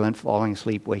 keeping silent, falling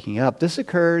asleep, waking up. This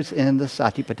occurs in the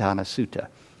Satipatthana Sutta.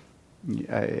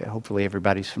 Hopefully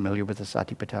everybody's familiar with the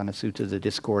Satipatthana Sutta, the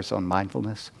discourse on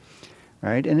mindfulness,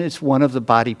 right? And it's one of the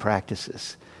body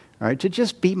practices, right? To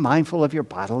just be mindful of your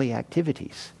bodily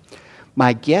activities.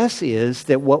 My guess is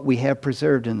that what we have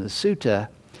preserved in the sutta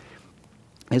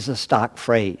is a stock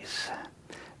phrase,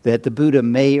 that the Buddha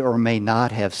may or may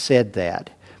not have said that,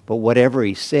 but whatever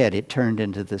he said, it turned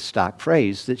into the stock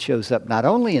phrase that shows up not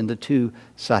only in the two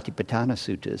Satipatthana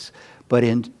Suttas, but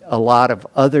in a lot of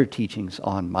other teachings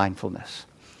on mindfulness.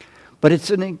 But it's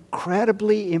an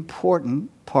incredibly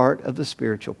important part of the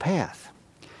spiritual path.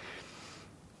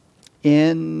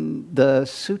 In the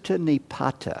Sutta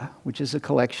Nipata, which is a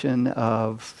collection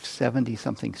of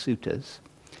 70-something suttas,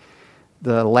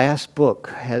 the last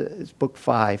book, book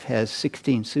 5, has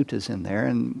 16 suttas in there,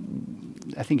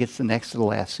 and I think it's the next to the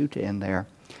last sutta in there.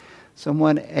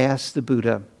 Someone asked the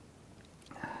Buddha,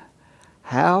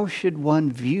 how should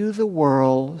one view the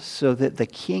world so that the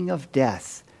king of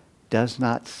death does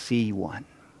not see one?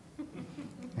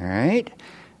 All right?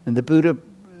 And the Buddha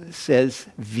says,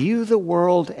 view the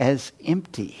world as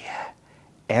empty,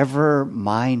 ever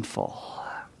mindful.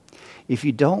 If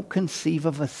you don't conceive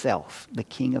of a self, the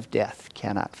king of death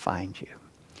cannot find you.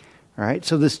 All right?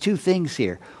 So there's two things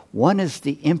here. One is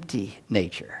the empty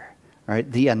nature, all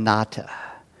right, the anatta.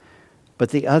 But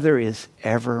the other is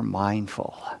ever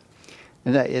mindful.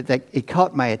 And it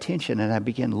caught my attention, and I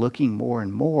began looking more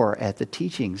and more at the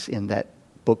teachings in that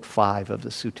Book 5 of the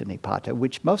Sutta Nipata,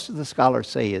 which most of the scholars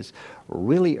say is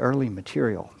really early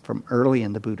material from early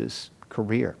in the Buddha's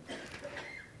career.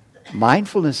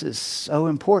 Mindfulness is so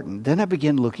important. Then I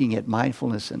began looking at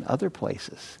mindfulness in other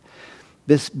places.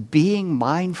 This being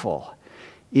mindful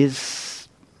is,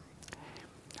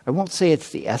 I won't say it's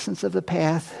the essence of the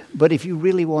path, but if you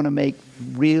really want to make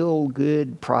real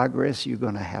good progress, you're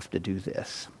going to have to do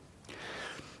this.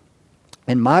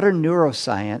 In modern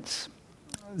neuroscience,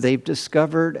 they've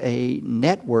discovered a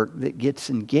network that gets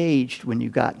engaged when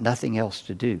you've got nothing else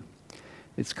to do.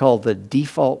 It's called the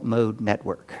default mode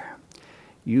network.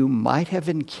 You might have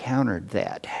encountered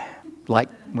that. Like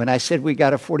when I said we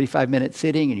got a 45-minute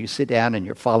sitting and you sit down and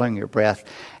you're following your breath,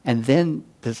 and then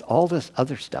there's all this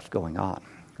other stuff going on,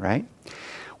 right?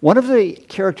 One of the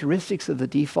characteristics of the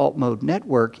default mode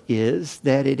network is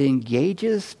that it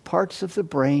engages parts of the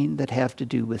brain that have to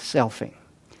do with selfing.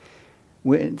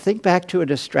 Think back to a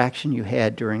distraction you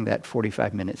had during that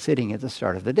 45-minute sitting at the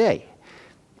start of the day.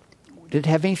 Did it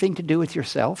have anything to do with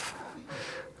yourself?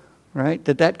 Right?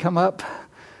 Did that come up?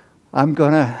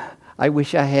 I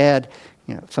wish I had,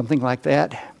 something like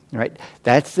that. Right?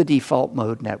 That's the default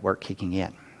mode network kicking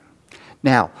in.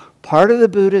 Now, part of the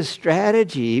Buddha's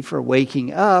strategy for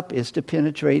waking up is to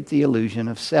penetrate the illusion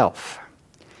of self.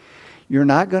 You're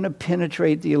not going to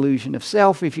penetrate the illusion of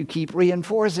self if you keep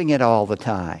reinforcing it all the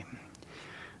time.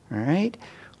 All right?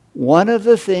 One of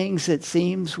the things it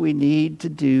seems we need to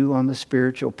do on the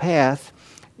spiritual path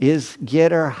is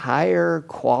get our higher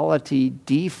quality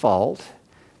default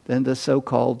than the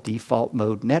so-called default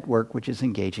mode network, which is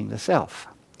engaging the self.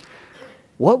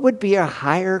 What would be a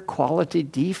higher quality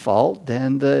default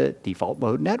than the default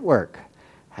mode network?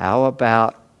 How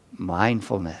about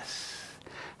mindfulness?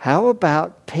 How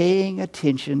about paying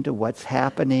attention to what's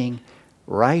happening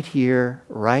right here,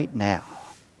 right now?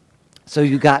 So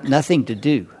you got nothing to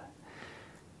do.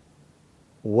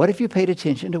 What if you paid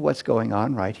attention to what's going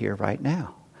on right here, right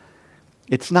now?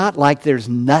 It's not like there's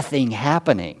nothing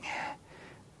happening.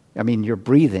 I mean, you're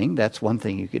breathing. That's one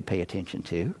thing you could pay attention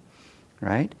to,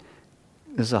 right?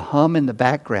 There's a hum in the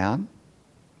background.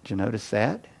 Did you notice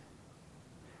that?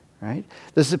 Right?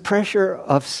 There's the pressure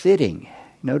of sitting.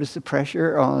 Notice the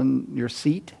pressure on your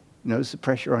seat. Notice the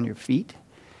pressure on your feet.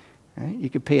 Right? You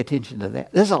could pay attention to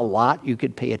that. There's a lot you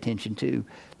could pay attention to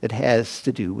that has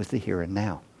to do with the here and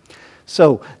now.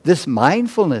 So this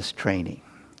mindfulness training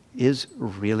is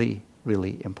really,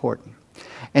 really important.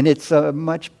 And it's a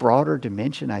much broader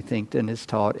dimension, I think, than is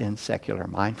taught in secular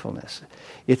mindfulness.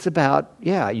 It's about,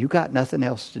 you got nothing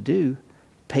else to do.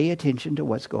 Pay attention to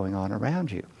what's going on around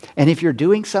you. And if you're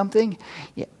doing something,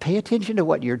 pay attention to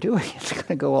what you're doing. It's going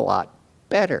to go a lot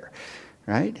better,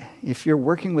 right? If you're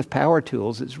working with power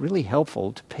tools, it's really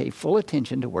helpful to pay full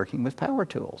attention to working with power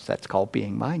tools. That's called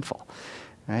being mindful,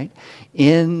 right?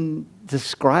 In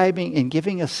describing and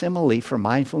giving a simile for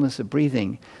mindfulness of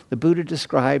breathing, the Buddha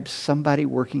describes somebody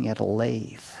working at a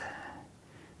lathe.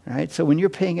 Right? So when you're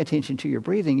paying attention to your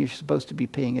breathing, you're supposed to be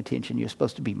paying attention. You're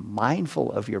supposed to be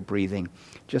mindful of your breathing,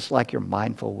 just like you're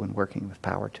mindful when working with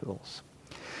power tools.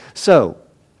 So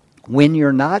when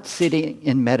you're not sitting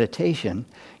in meditation,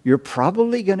 you're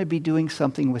probably going to be doing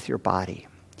something with your body.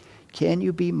 Can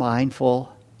you be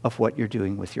mindful of what you're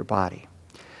doing with your body?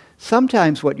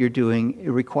 Sometimes what you're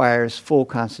doing requires full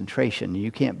concentration.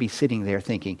 You can't be sitting there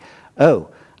thinking,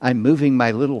 I'm moving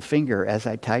my little finger as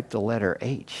I type the letter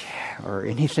H or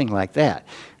anything like that,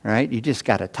 right? You just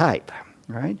got to type,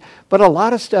 right? But a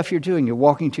lot of stuff you're doing, you're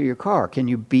walking to your car. Can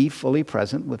you be fully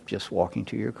present with just walking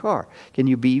to your car? Can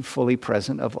you be fully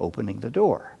present of opening the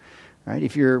door, right?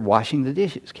 If you're washing the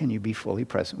dishes, can you be fully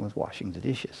present with washing the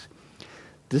dishes?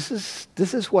 This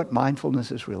is what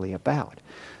mindfulness is really about.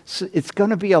 So it's going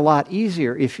to be a lot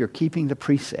easier if you're keeping the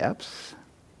precepts.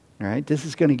 Right? This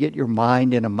is going to get your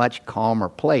mind in a much calmer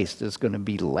place. There's going to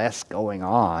be less going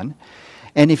on.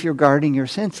 And if you're guarding your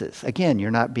senses, again,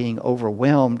 you're not being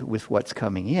overwhelmed with what's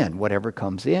coming in. Whatever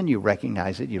comes in, you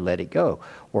recognize it, you let it go.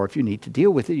 Or if you need to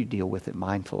deal with it, you deal with it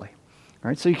mindfully. All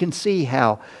right? So you can see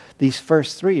how these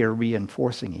first three are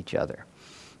reinforcing each other.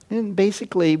 And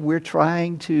basically, we're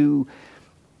trying to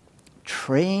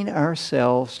train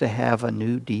ourselves to have a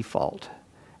new default.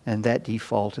 And that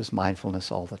default is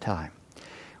mindfulness all the time.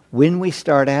 When we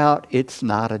start out, it's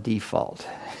not a default.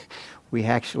 We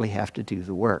actually have to do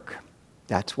the work.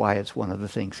 That's why it's one of the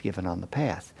things given on the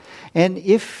path. And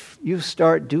if you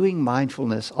start doing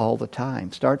mindfulness all the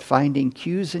time, start finding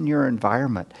cues in your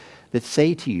environment that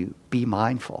say to you, be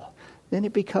mindful, then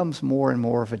it becomes more and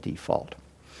more of a default.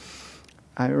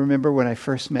 I remember when I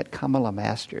first met Kamala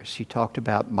Masters, she talked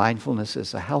about mindfulness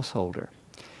as a householder.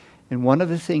 And one of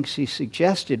the things she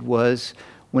suggested was,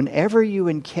 whenever you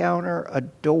encounter a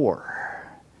door,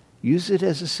 use it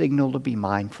as a signal to be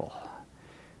mindful.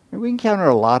 And we encounter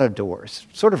a lot of doors,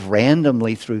 sort of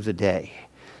randomly through the day.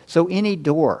 So any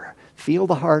door, feel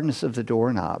the hardness of the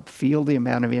doorknob, feel the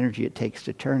amount of energy it takes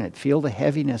to turn it, feel the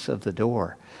heaviness of the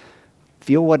door,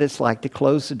 feel what it's like to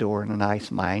close the door in a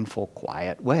nice, mindful,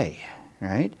 quiet way,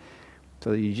 right?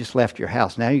 So you just left your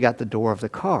house. Now you got the door of the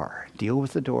car. Deal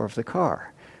with the door of the car.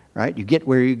 Right? You get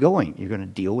where you're going. You're going to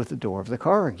deal with the door of the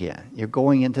car again. You're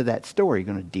going into that store. You're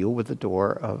going to deal with the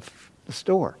door of the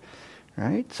store.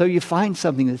 Right? So you find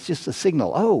something that's just a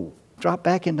signal. Drop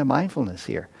back into mindfulness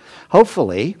here.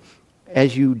 Hopefully,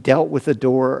 as you dealt with the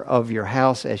door of your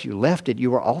house as you left it,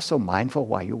 you were also mindful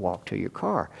while you walked to your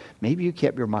car. Maybe you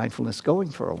kept your mindfulness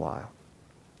going for a while.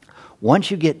 Once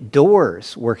you get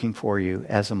doors working for you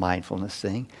as a mindfulness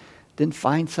thing, then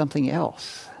find something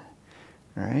else.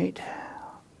 Right?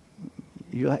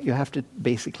 You have to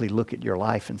basically look at your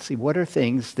life and see what are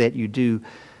things that you do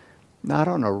not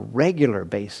on a regular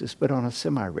basis, but on a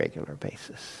semi-regular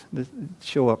basis. That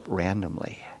show up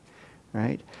randomly,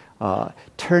 right?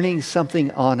 Turning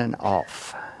something on and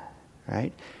off,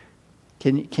 right?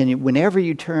 Can you, whenever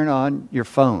you turn on your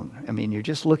phone, you're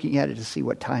just looking at it to see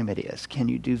what time it is. Can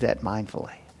you do that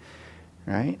mindfully,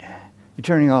 right? You're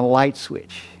turning on a light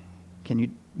switch. Can you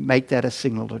make that a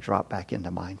signal to drop back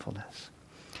into mindfulness?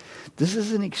 This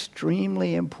is an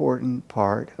extremely important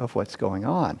part of what's going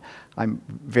on. I'm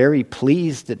very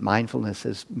pleased that mindfulness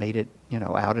has made it,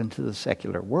 out into the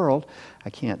secular world. I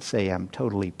can't say I'm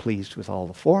totally pleased with all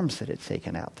the forms that it's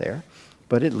taken out there,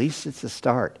 but at least it's a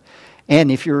start. And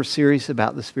if you're serious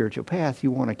about the spiritual path, you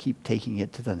want to keep taking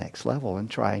it to the next level and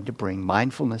trying to bring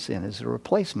mindfulness in as a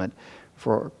replacement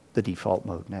for the default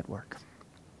mode network.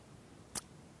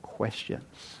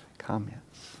 Questions,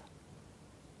 comments?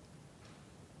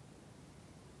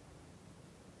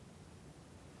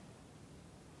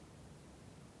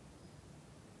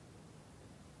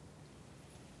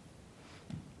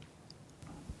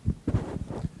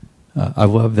 I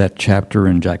love that chapter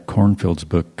in Jack Kornfield's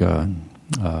book,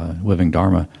 Living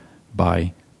Dharma,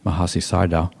 by Mahasi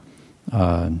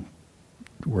Sayadaw,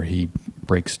 where he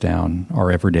breaks down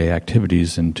our everyday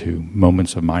activities into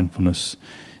moments of mindfulness,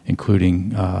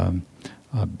 including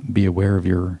be aware of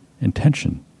your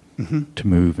intention to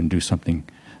move and do something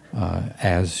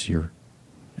as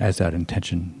that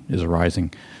intention is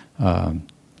arising.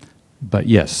 But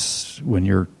yes, when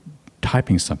you're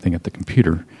typing something at the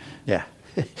computer. Yeah.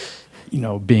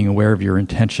 Being aware of your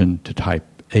intention to type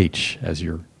H as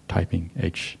you're typing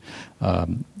H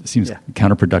seems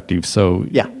counterproductive. So,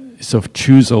 so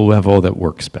choose a level that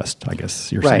works best, I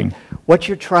guess you're saying. What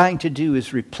you're trying to do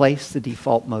is replace the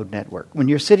default mode network. When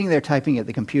you're sitting there typing at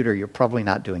the computer, you're probably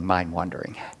not doing mind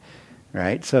wandering,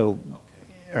 right? So,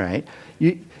 right,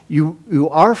 you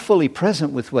are fully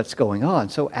present with what's going on.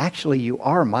 So actually, you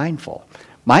are mindful.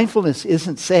 Mindfulness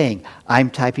isn't saying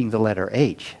I'm typing the letter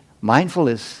H.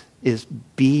 Mindfulness is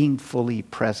being fully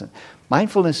present.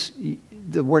 Mindfulness,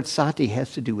 the word sati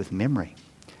has to do with memory.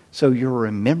 So you're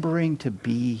remembering to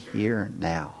be here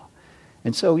now.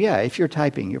 And so, if you're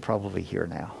typing, you're probably here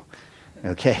now.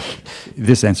 Okay?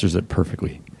 This answers it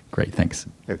perfectly. Great, thanks.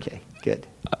 Okay, good.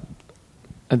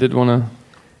 I did want to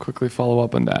quickly follow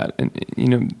up on that.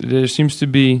 And, there seems to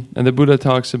be, and the Buddha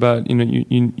talks about,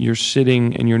 you're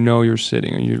sitting and you're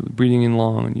sitting, and you're breathing in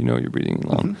long and you're breathing in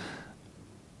long. Mm-hmm.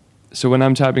 So when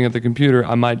I'm typing at the computer,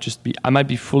 I might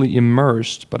be fully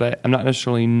immersed, but I'm not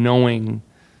necessarily knowing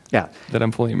that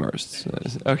I'm fully immersed.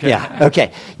 Okay. Yeah,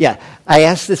 okay. Yeah. I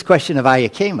asked this question of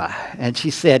Ayakema, and she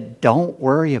said, don't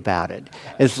worry about it.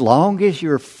 As long as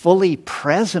you're fully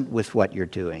present with what you're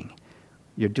doing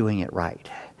it right.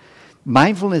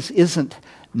 Mindfulness isn't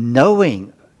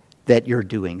knowing that you're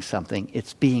doing something.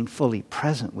 It's being fully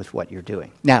present with what you're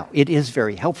doing. Now, it is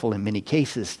very helpful in many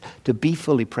cases to be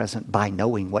fully present by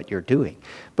knowing what you're doing.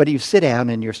 But if you sit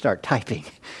down and you start typing,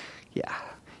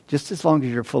 just as long as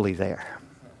you're fully there.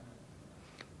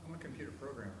 I'm a computer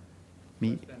programmer.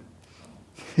 Me?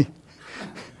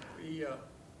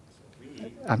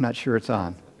 I'm not sure it's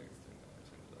on.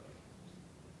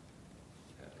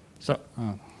 So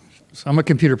I'm a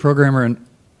computer programmer, and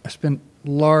I spend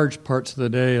large parts of the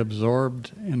day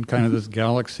absorbed in kind of this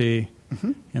galaxy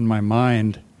in my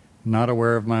mind, not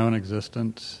aware of my own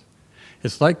existence.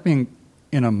 It's like being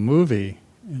in a movie,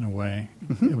 in a way,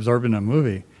 absorbed in a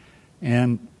movie.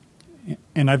 And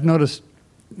I've noticed,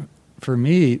 for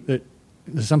me, that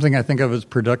there's something I think of as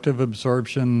productive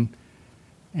absorption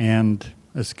and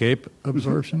escape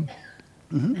absorption.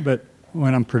 But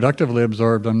when I'm productively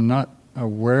absorbed, I'm not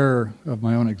aware of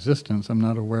my own existence. I'm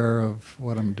not aware of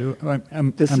what I'm doing.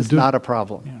 This is not a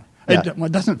problem.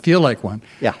 It doesn't feel like one.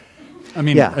 Yeah. I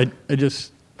mean, I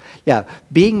just... Yeah.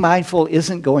 Being mindful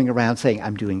isn't going around saying,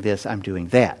 I'm doing this, I'm doing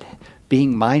that.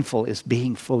 Being mindful is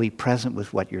being fully present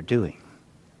with what you're doing.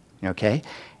 Okay?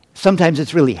 Sometimes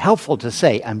it's really helpful to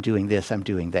say, I'm doing this, I'm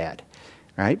doing that.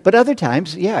 Right? But other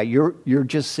times, you're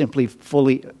just simply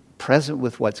fully present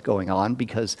with what's going on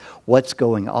because what's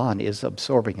going on is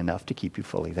absorbing enough to keep you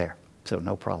fully there. So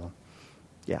no problem.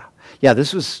 Yeah,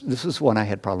 this was one I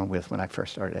had problem with when I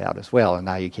first started out as well, and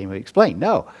now you came to explain.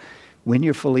 No, when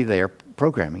you're fully there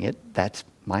programming it, that's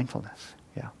mindfulness.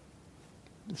 Yeah.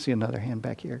 See another hand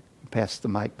back here. Pass the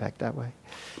mic back that way.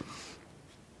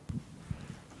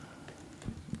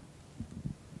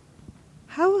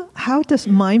 How does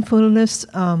mindfulness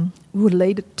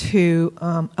relate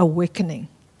to awakening?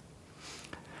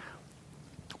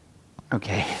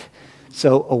 Okay,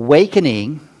 so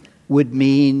awakening would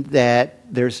mean that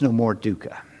there's no more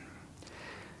dukkha.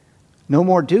 No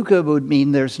more dukkha would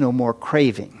mean there's no more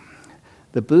craving.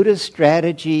 The Buddha's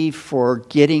strategy for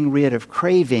getting rid of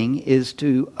craving is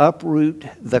to uproot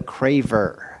the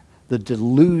craver, the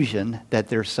delusion that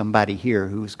there's somebody here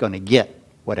who's going to get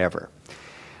whatever.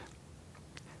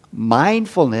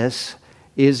 Mindfulness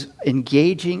is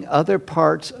engaging other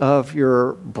parts of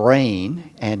your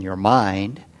brain and your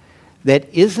mind that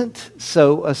isn't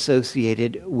so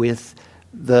associated with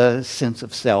the sense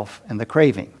of self and the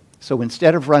craving. So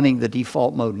instead of running the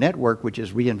default mode network, which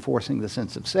is reinforcing the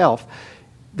sense of self,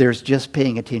 there's just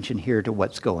paying attention here to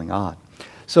what's going on.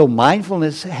 So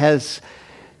mindfulness has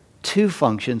two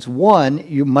functions. One,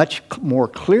 you much more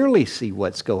clearly see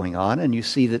what's going on, and you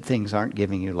see that things aren't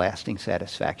giving you lasting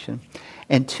satisfaction.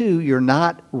 And two, you're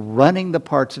not running the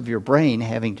parts of your brain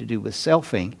having to do with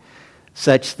selfing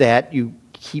such that you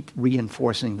keep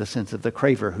reinforcing the sense of the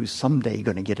craver who's someday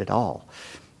going to get it all.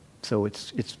 So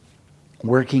it's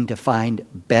working to find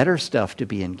better stuff to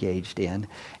be engaged in,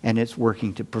 and it's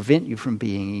working to prevent you from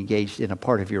being engaged in a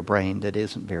part of your brain that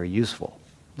isn't very useful,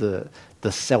 the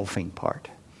selfing part.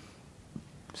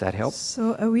 Does that help?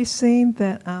 So are we saying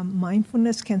that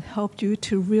mindfulness can help you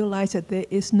to realize that there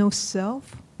is no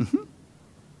self? Mm-hmm.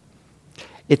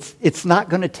 It's not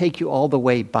going to take you all the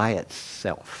way by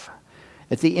itself.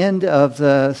 At the end of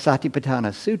the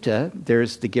Satipatthana Sutta,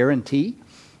 there's the guarantee,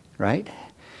 right?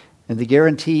 And the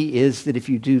guarantee is that if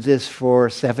you do this for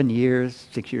 7 years,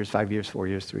 6 years, 5 years, 4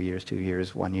 years, 3 years, 2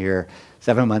 years, 1 year,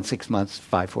 7 months, 6 months,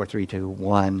 5, 4, 3, 2,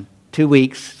 1, 2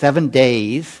 weeks, 7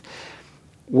 days,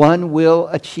 one will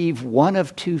achieve one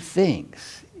of two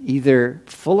things, either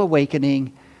full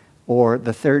awakening or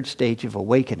the third stage of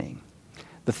awakening.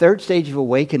 The third stage of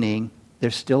awakening,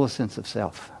 there's still a sense of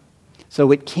self.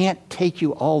 So it can't take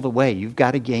you all the way. You've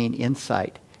got to gain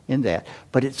insight in that.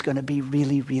 But it's going to be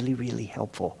really, really, really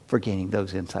helpful for gaining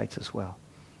those insights as well.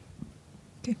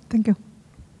 Okay, thank you.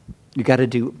 You got to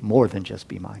do more than just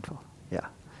be mindful. Yeah.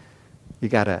 You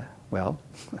got to, well,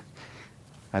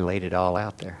 I laid it all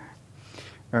out there.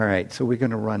 All right, so we're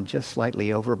going to run just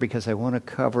slightly over because I want to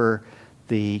cover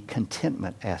the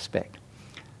contentment aspect.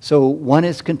 So one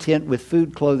is content with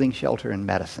food, clothing, shelter, and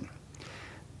medicine.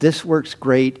 This works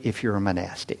great if you're a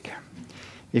monastic.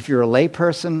 If you're a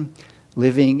layperson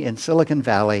living in Silicon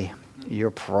Valley,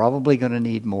 you're probably going to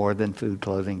need more than food,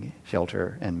 clothing,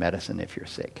 shelter, and medicine if you're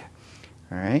sick.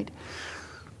 All right?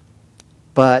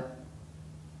 But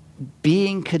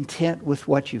being content with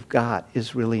what you've got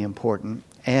is really important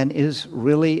and is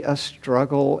really a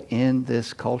struggle in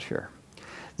this culture.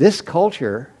 This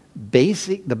culture,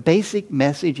 the basic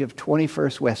message of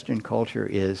 21st Western culture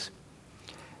is,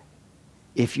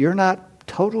 if you're not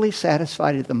totally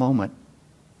satisfied at the moment,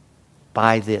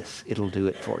 buy this. It'll do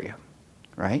it for you.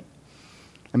 Right?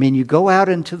 I mean, you go out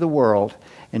into the world,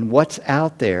 and what's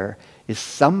out there is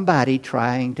somebody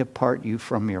trying to part you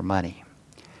from your money.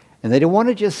 And they don't want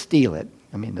to just steal it.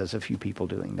 I mean, there's a few people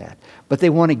doing that. But they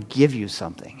want to give you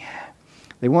something.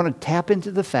 They want to tap into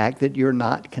the fact that you're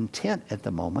not content at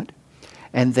the moment.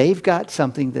 And they've got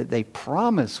something that they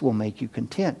promise will make you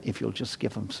content if you'll just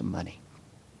give them some money.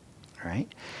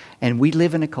 Right? And we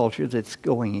live in a culture that's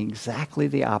going exactly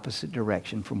the opposite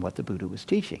direction from what the Buddha was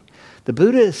teaching. The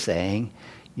Buddha is saying,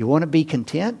 you want to be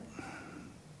content?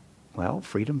 Well,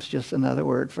 freedom's just another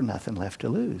word for nothing left to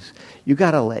lose. You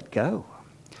got to let go.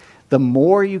 The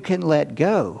more you can let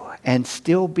go and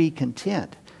still be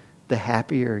content, the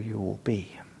happier you will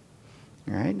be.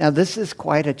 All right? Now, this is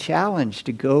quite a challenge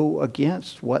to go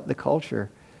against what the culture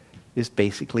is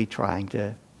basically trying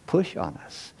to push on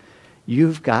us.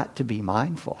 You've got to be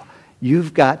mindful.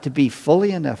 You've got to be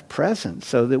fully enough present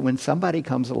so that when somebody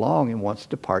comes along and wants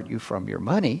to part you from your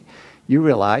money, you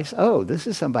realize, oh, this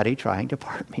is somebody trying to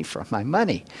part me from my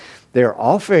money. They're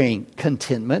offering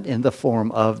contentment in the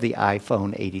form of the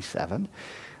iPhone 87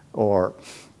 or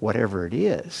whatever it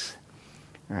is.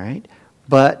 All right?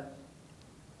 But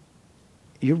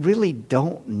you really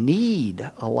don't need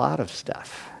a lot of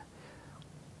stuff.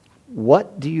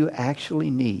 What do you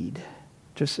actually need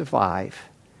to survive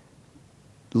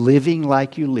living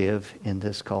like you live in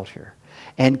this culture?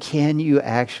 And can you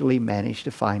actually manage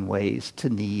to find ways to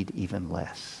need even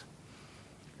less?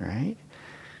 Right?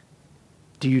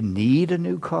 Do you need a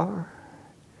new car?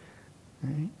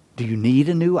 Right? Do you need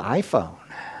a new iPhone?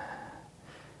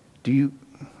 The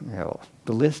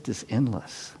list is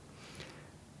endless.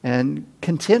 And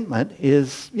contentment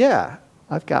is, yeah,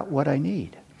 I've got what I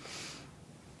need.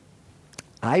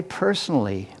 I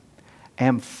personally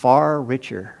am far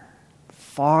richer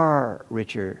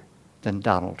than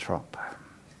Donald Trump.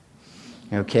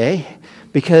 Okay?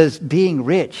 Because being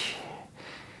rich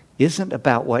isn't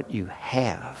about what you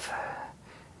have.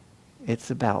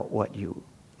 It's about what you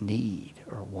need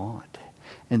or want.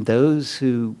 And those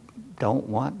who don't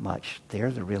want much,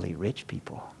 they're the really rich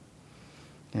people.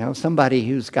 Somebody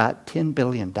who's got $10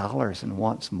 billion and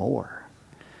wants more.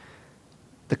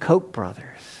 The Koch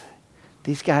brothers.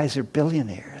 These guys are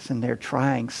billionaires and they're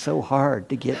trying so hard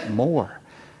to get more.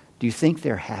 Do you think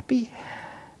they're happy?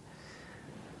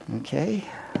 Okay.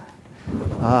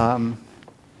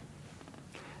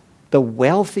 The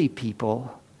wealthy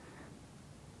people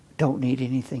don't need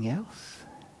anything else.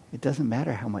 It doesn't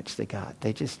matter how much they got.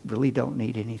 They just really don't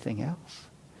need anything else.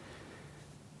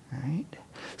 Right?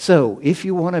 So, if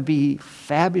you want to be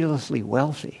fabulously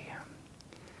wealthy,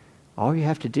 all you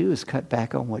have to do is cut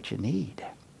back on what you need.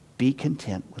 Be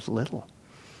content with little.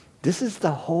 This is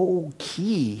the whole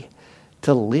key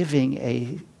to living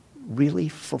a really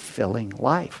fulfilling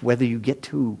life, whether you get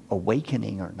to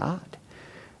awakening or not.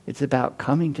 It's about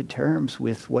coming to terms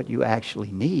with what you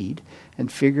actually need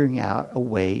and figuring out a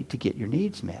way to get your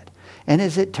needs met. And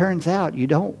as it turns out, you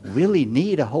don't really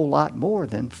need a whole lot more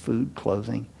than food,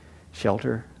 clothing,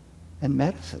 shelter, and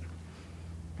medicine.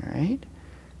 All right?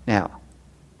 Now,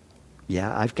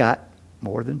 yeah, I've got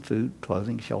more than food,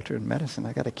 clothing, shelter, and medicine.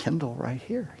 I got a Kindle right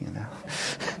here,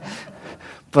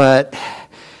 But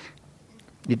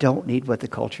you don't need what the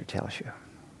culture tells you,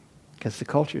 because the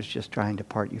culture is just trying to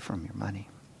part you from your money.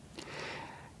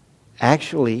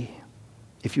 Actually,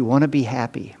 if you want to be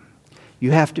happy,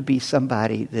 you have to be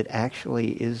somebody that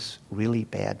actually is really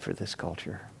bad for this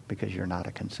culture because you're not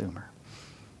a consumer.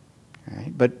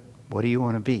 Right? But what do you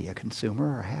want to be, a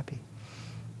consumer or happy?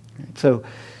 Right? So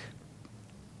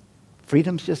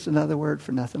freedom's just another word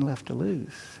for nothing left to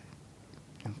lose.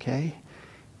 Okay?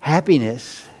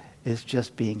 Happiness is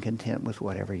just being content with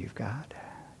whatever you've got.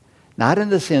 Not in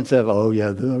the sense of, oh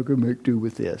yeah, then I can make do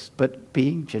with this, but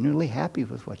being genuinely happy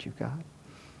with what you've got.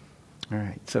 All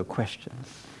right, so questions.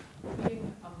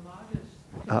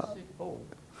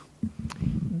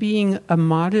 Being a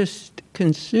modest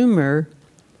consumer,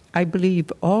 I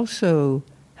believe, also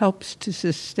helps to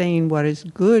sustain what is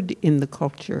good in the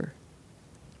culture.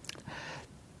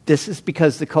 This is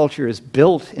because the culture is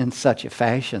built in such a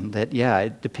fashion that, yeah,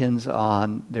 it depends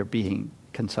on there being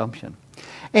consumption.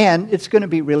 And it's going to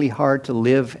be really hard to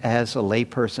live as a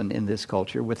layperson in this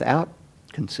culture without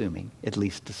consuming, at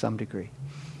least to some degree.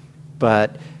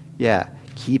 But, yeah,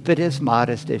 keep it as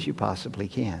modest as you possibly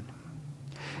can.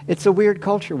 It's a weird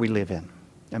culture we live in.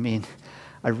 I mean,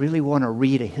 I really want to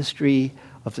read a history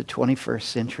of the 21st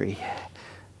century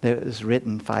that was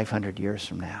written 500 years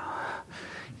from now,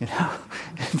 you know,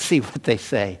 and see what they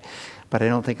say. But I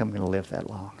don't think I'm going to live that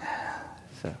long.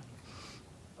 So,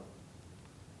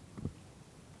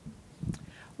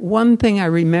 one thing I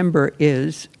remember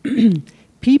is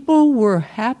people were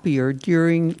happier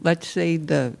during, let's say,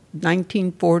 the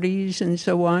 1940s and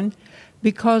so on,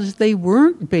 because they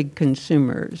weren't big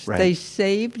consumers. Right. They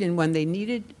saved, and when they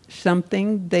needed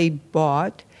something, they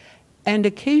bought. And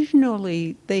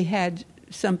occasionally they had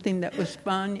something that was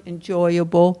fun,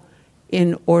 enjoyable,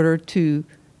 in order to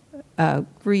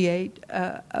create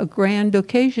a grand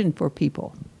occasion for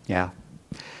people. yeah.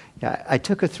 Yeah, I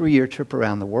took a 3-year trip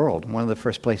around the world. One of the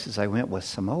first places I went was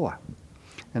Samoa.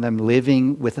 And I'm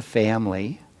living with a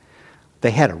family.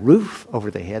 They had a roof over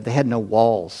their head. They had no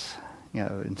walls. You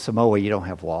know, in Samoa, you don't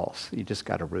have walls. You just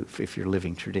got a roof if you're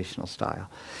living traditional style.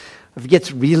 If it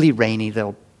gets really rainy,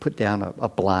 they'll put down a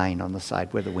blind on the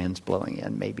side where the wind's blowing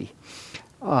in, maybe.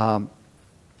 And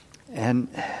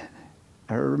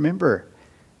I remember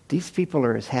these people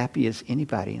are as happy as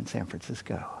anybody in San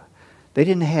Francisco.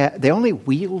 The only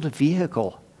wheeled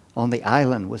vehicle on the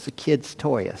island was a kid's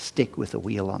toy, a stick with a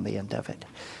wheel on the end of it.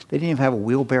 They didn't even have a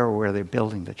wheelbarrow where they're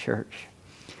building the church.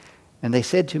 And they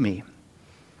said to me,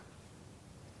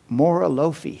 more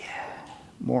alofi,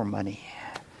 more money.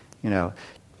 You know,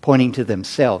 pointing to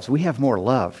themselves. We have more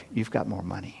love. You've got more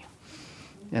money.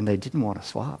 And they didn't want to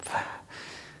swap.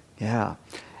 Yeah.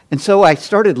 And so I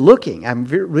started looking. I'm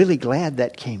really glad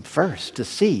that came first, to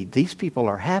see these people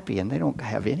are happy and they don't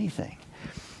have anything.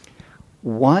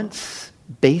 Once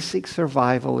basic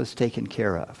survival is taken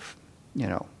care of, you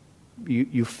know,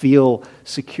 you feel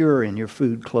secure in your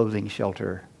food, clothing,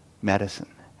 shelter, medicine.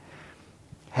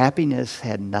 Happiness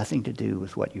had nothing to do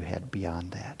with what you had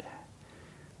beyond that.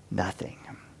 Nothing.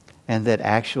 And that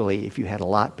actually, if you had a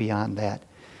lot beyond that,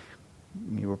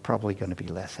 you were probably going to be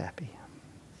less happy.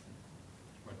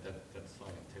 That's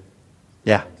scientific.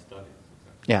 Yeah.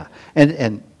 Yeah.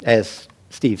 And as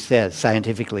Steve says,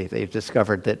 scientifically, they've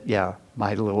discovered that, yeah,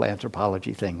 my little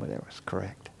anthropology thing there was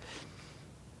correct.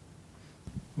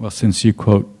 Well, since you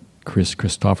quote Chris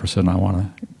Christopherson, I want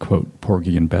to quote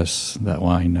Porgy and Bess, that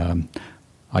line,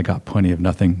 I got plenty of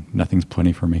nothing, nothing's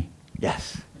plenty for me.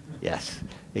 Yes,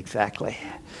 exactly.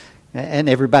 And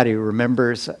everybody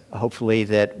remembers, hopefully,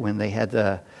 that when they had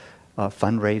the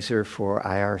fundraiser for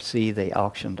IRC, they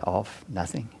auctioned off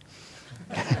nothing.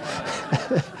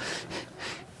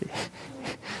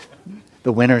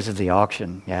 The winners of the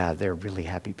auction, yeah, they're really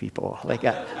happy people. They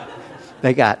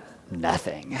got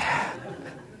nothing.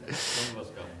 Some of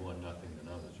us got more nothing than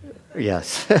others.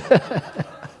 Yes.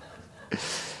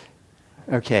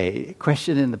 Okay,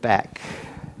 question in the back.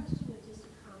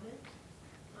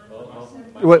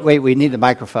 Wait, we need the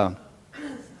microphone.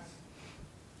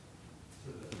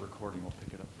 The recording will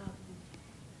pick it up.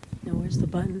 No, where's the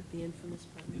button? The infamous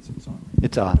button. It's on.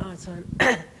 It's on. Oh, it's on.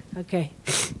 Okay.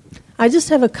 I just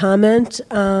have a comment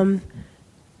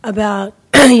about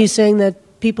you saying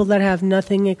that people that have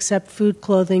nothing except food,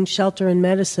 clothing, shelter, and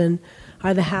medicine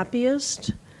are the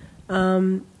happiest.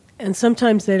 And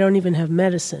sometimes they don't even have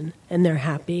medicine, and they're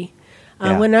happy.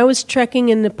 Yeah. When I was trekking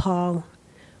in Nepal,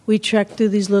 we trekked through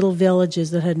these little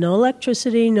villages that had no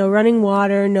electricity, no running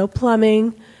water, no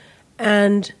plumbing,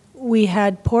 and we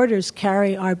had porters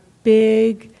carry our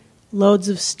big loads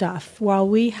of stuff while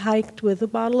we hiked with a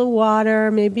bottle of water,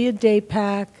 maybe a day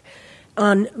pack,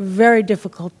 on very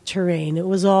difficult terrain. It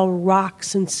was all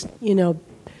rocks and,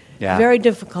 very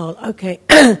difficult. Okay,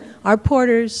 our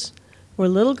porters were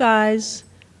little guys.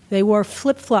 They wore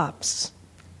flip-flops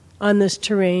on this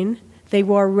terrain. They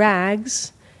wore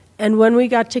rags. And when we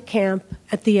got to camp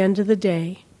at the end of the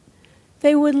day,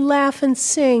 they would laugh and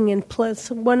sing, and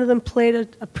one of them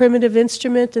played a primitive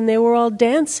instrument, and they were all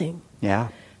dancing. Yeah.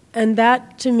 And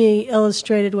that, to me,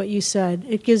 illustrated what you said.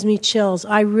 It gives me chills.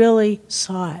 I really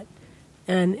saw it,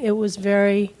 and it was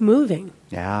very moving.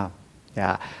 Yeah,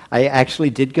 yeah. I actually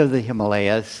did go to the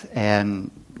Himalayas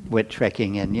and went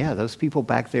trekking, and those people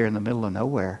back there in the middle of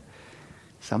nowhere,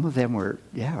 some of them were,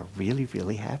 really,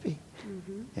 really happy.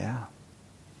 Mm-hmm. Yeah.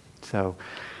 So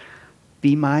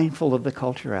be mindful of the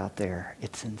culture out there.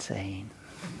 It's insane.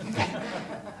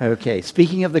 Okay,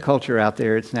 speaking of the culture out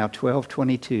there, it's now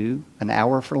 12:22, an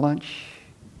hour for lunch.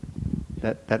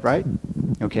 That right?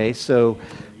 Okay, so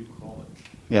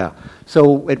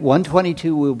so at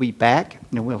 1:22 we'll be back,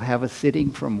 and we'll have a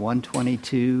sitting from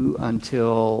 1:22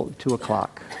 until 2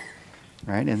 o'clock.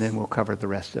 All right, and then we'll cover the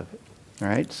rest of it. All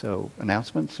right, so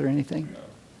announcements or anything?